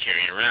wrestler you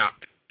carry around,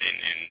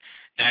 and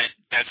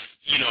that's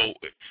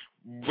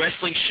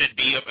wrestling should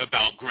be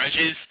about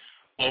grudges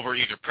over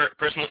either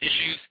personal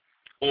issues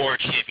or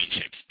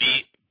championships.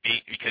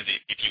 Because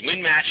if you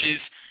win matches,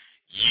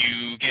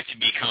 you get to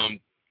become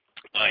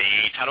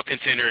a title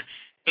contender,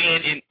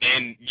 and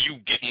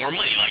you get more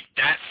money. Like,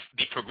 that's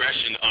the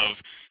progression of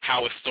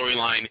how a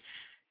storyline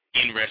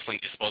in wrestling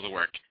is supposed to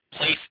work.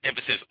 Place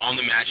emphasis on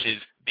the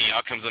matches, the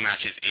outcomes of the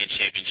matches, and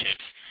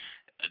championships.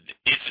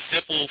 It's a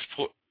simple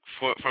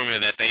formula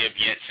that they have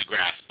yet to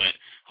grasp, but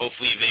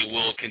hopefully they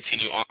will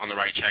continue on the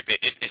right track. They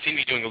seem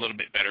to be doing a little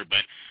bit better,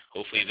 but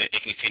hopefully they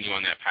continue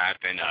on that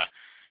path and,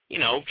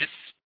 just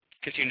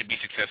continue to be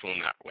successful in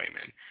that way,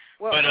 man.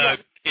 Well, but I'm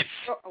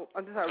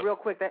just sorry, real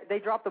quick. They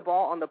dropped the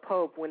ball on the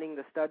Pope winning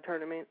the stud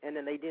tournament, and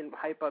then they didn't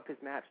hype up his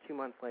match 2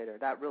 months later.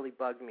 That really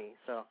bugged me.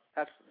 So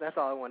that's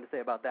all I wanted to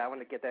say about that. I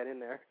wanted to get that in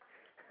there.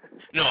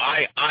 No,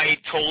 I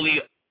totally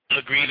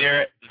agree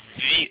there.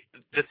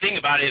 The thing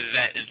about it is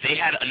that they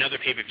had another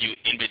pay-per-view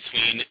in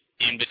between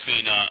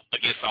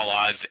Against All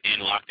Odds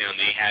and Lockdown.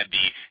 They had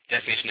the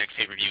Destination X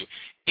pay-per-view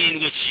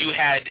in which you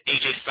had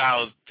AJ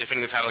Styles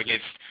defending the title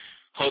against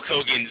Hulk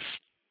Hogan's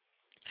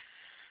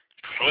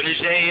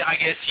protege, I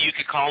guess you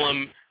could call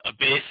him a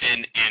bit,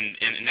 and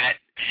that,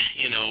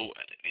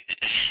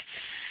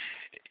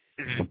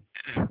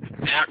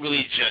 that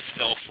really just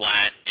fell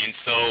flat. And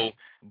so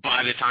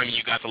by the time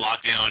you got to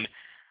Lockdown,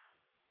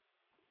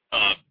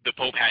 the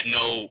Pope had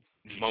no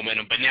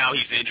momentum, but now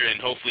he's injured,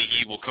 and hopefully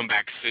he will come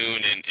back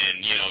soon, and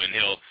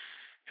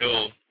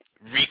he'll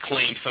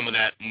reclaim some of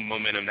that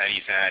momentum that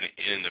he's had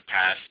in the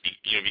past,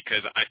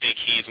 because I think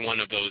he's one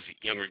of those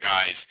younger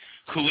guys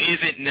who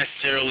isn't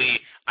necessarily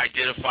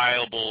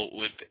identifiable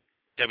with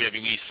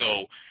WWE,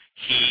 so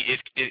he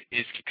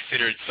is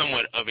considered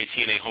somewhat of a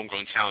TNA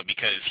homegrown talent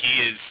because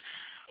he is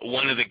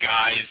one of the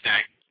guys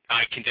that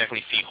I can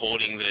definitely see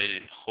holding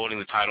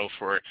the title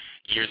for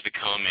years to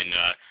come, and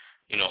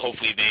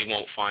hopefully they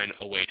won't find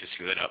a way to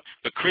screw that up.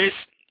 But Chris,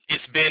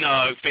 it's been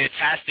a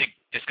fantastic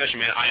discussion,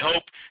 man. I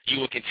hope you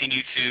will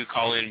continue to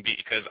call in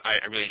because I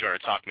really enjoyed our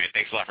talk, man.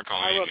 Thanks a lot for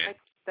calling in, man.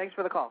 Thanks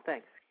for the call.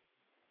 Thanks.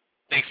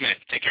 Thanks, man.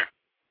 Take care.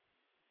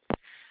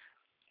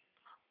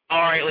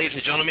 All right, ladies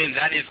and gentlemen,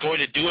 that is going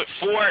to do it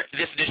for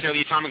this edition of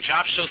the Atomic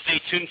Drop Show. Stay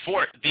tuned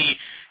for the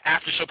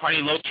after-show party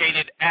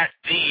located at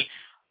the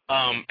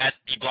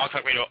Blog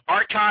Talk Radio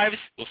archives.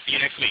 We'll see you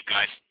next week,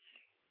 guys.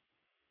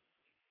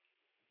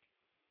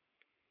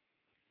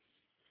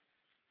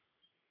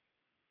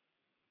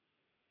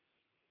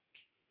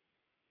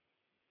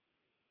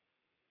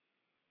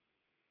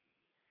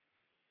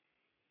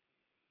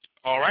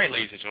 All right,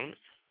 ladies and gentlemen.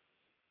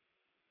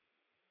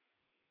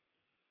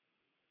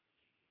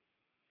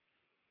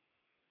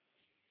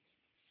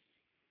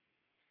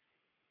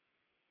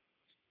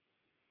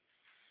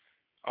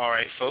 All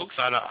right, folks,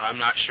 I'm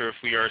not sure if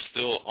we are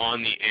still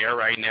on the air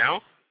right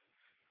now.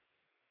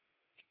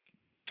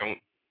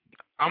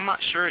 I'm not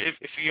sure if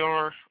we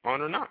are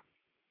on or not.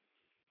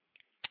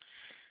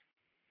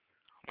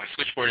 My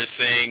switchboard is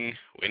saying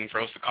waiting for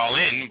us to call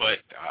in, but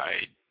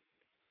I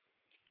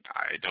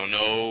don't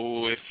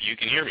know if you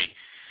can hear me.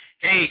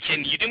 Hey,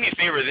 can you do me a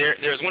favor?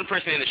 There's one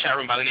person in the chat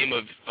room by the name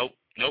of, oh,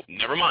 nope,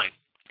 never mind.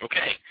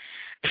 Okay.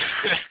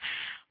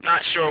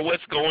 Not sure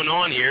what's going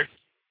on here.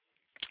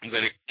 I'm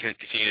going to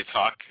continue to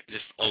talk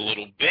just a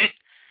little bit.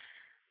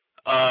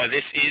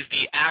 This is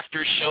the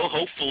after show.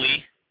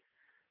 Hopefully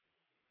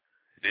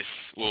this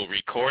will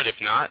record.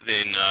 If not,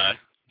 then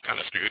kind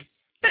of screwed.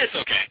 But it's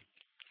okay.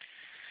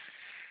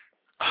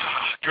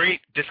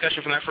 Great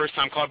discussion from that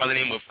first-time caller by the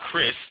name of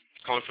Chris,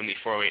 calling from the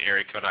 408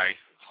 area code. I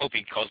hope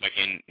he calls back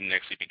in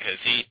next week because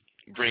he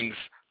brings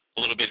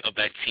a little bit of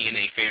that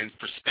TNA fan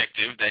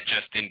perspective that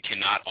Justin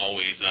cannot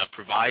always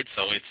provide.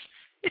 So it's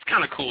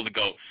kind of cool to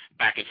go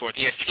back and forth.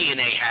 Yes,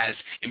 TNA has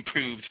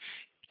improved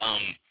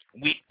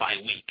week by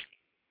week.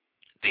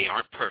 They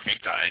aren't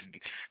perfect.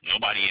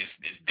 Nobody is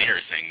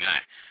there saying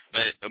that.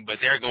 But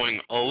they're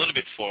going a little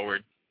bit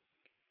forward.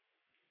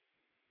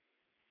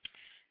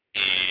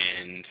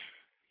 And,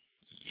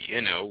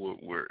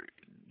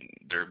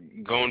 they're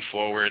going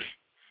forward.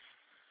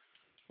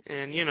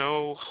 And,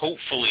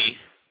 hopefully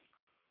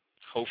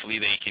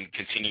they can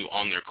continue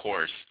on their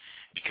course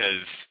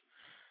because,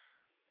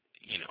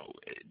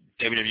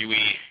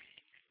 WWE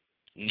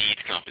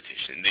needs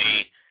competition.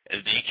 They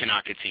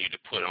cannot continue to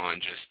put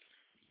on just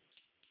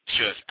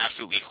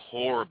absolutely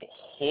horrible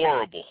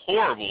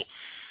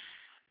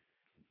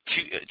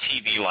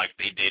TV like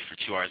they did for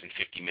 2 hours and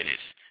 50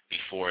 minutes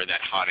before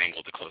that hot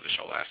angle to close the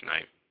show last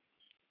night.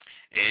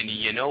 And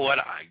you know what,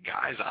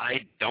 guys,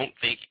 I don't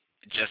think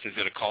Justin's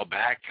going to call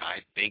back.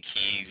 I think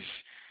he's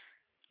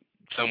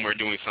somewhere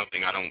doing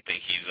something. I don't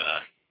think he's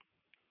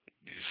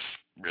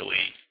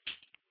really...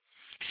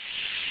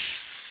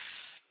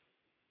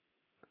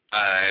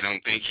 I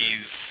don't think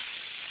he's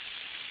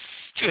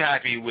too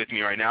happy with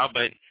me right now,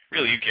 but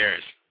really, who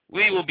cares?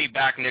 We will be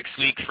back next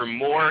week for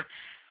more.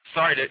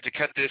 Sorry to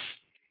cut this.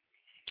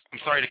 I'm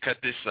sorry to cut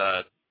this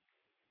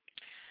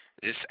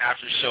this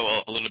after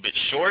show a little bit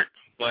short,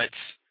 but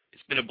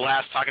it's been a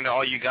blast talking to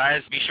all you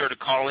guys. Be sure to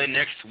call in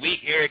next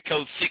week. Area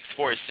code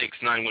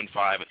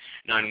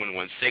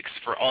 646-915-9116.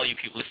 For all you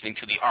people listening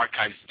to the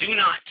archives, do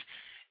not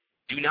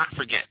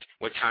forget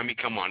what time we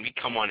come on. We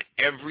come on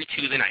every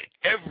Tuesday night,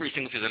 every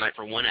single Tuesday night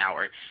for 1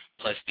 hour,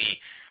 plus the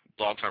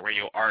Blog Talk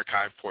Radio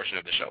archive portion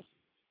of the show.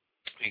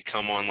 We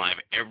come on live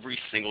every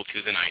single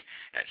Tuesday night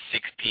at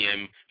 6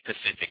 p.m.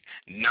 Pacific,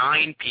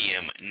 9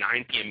 p.m.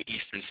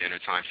 Eastern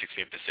Standard Time, 6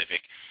 p.m.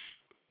 Pacific.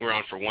 We're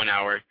on for 1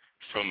 hour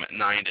from 9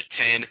 to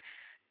 10.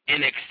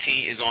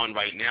 NXT is on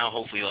right now.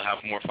 Hopefully you'll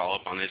have more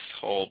follow-up on this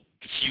whole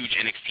huge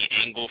NXT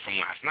angle from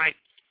last night.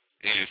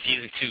 And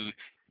Season 2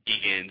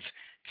 begins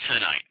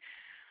tonight.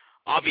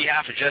 On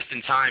behalf of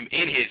Justin Tyme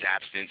in his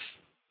absence,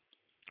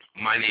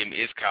 my name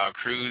is Kyle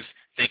Cruz.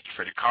 Thank you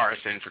for the cars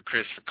and for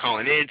Chris for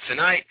calling in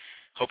tonight.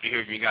 Hope to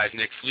hear from you guys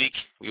next week.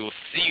 We will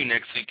see you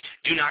next week.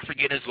 Do not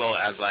forget, as well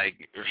as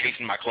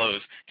hasten my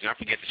close, do not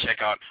forget to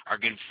check out our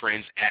good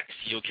friends at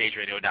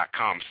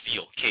steelcageradio.com,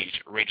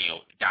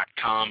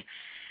 steelcageradio.com.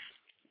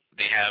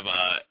 They have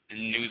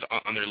news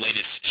on their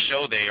latest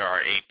show. They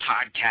are a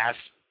podcast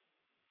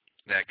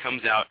that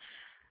comes out,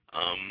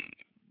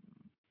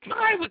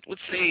 I would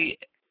say,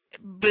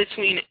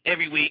 between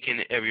every week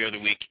and every other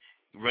week,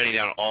 running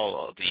down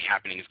all of the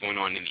happenings going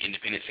on in the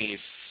independent scene,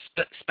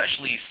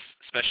 specializing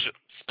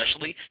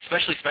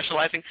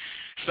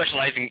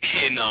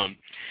in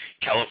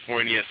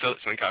California,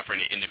 Southern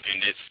California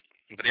independents.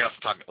 But they also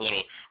talk a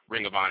little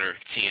Ring of Honor,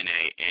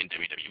 TNA, and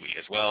WWE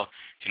as well.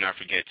 Do not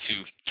forget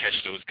to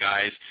catch those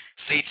guys.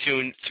 Stay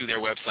tuned to their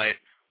website.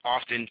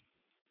 Often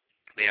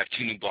they have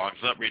 2 new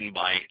blogs up written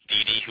by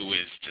Dee Dee, who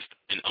is just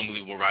an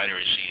unbelievable writer,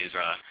 and she is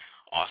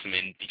awesome,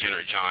 and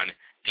Degenerate John,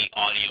 the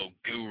audio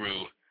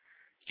guru.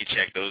 You can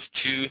check those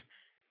 2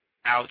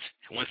 out.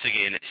 Once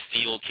again,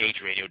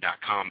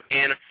 steelcageradio.com.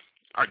 And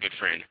our good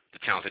friend, the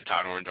talented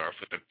Todd Orndorff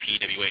with the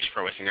PWH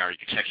Pro Wrestling Hour. You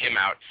can check him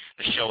out.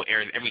 The show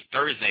airs every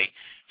Thursday.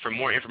 For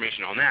more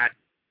information on that,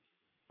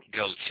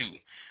 go to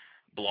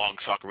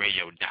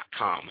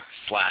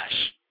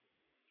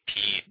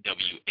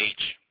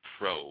blogtalkradio.com/PWH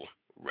Pro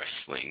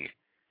Wrestling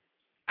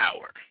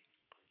Hour.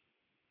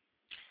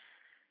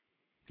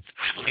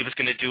 I believe it's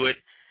going to do it.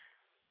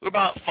 We're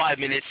about 5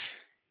 minutes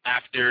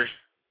after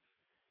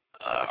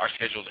our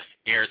scheduled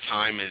air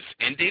time is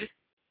ended.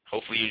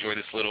 Hopefully you enjoy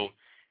this little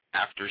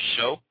after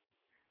show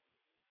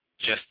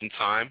just in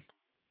time.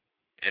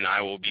 And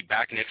I will be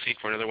back next week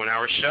for another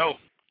 1-hour show.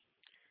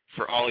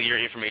 For all your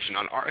information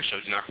on our show,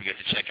 do not forget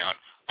to check out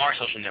our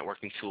social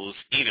networking tools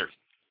either.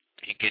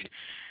 You can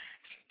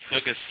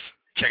check us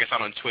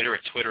out on Twitter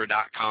at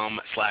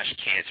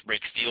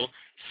twitter.com/can'tbreaksteel,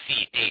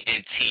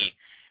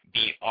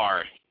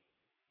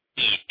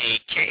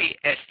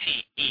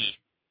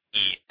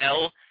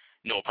 CANTBREAKSTEEL,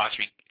 no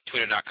apostrophe,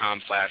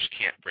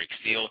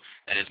 twitter.com/can'tbreaksteel.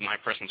 That is my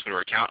personal Twitter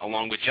account,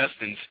 along with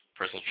Justin's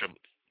personal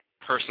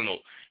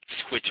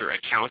Twitter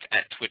account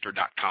at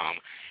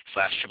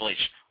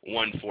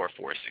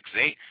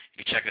twitter.com/HHH14468.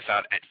 You can check us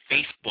out at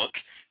Facebook,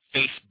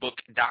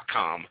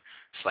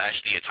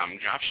 facebook.com/The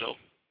Atomic Drop Show,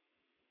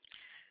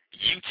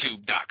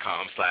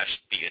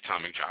 youtube.com/The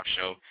Atomic Drop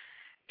Show.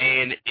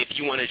 And if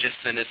you want to just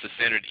send us a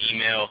standard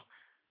email,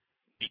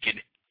 you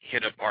can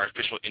hit up our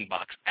official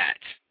inbox at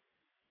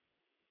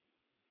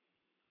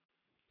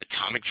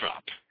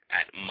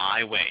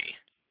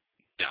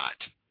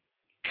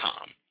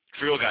atomicdrop@myway.com.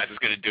 For real, guys, it's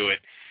going to do it.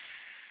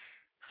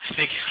 I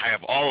think I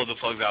have all of the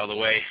plugs out of the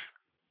way.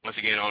 Once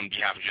again, on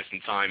behalf of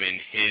Justin Tyme in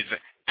his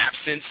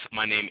absence,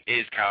 my name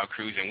is Kyle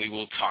Cruz, and we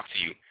will talk to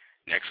you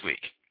next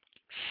week.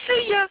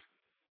 See ya!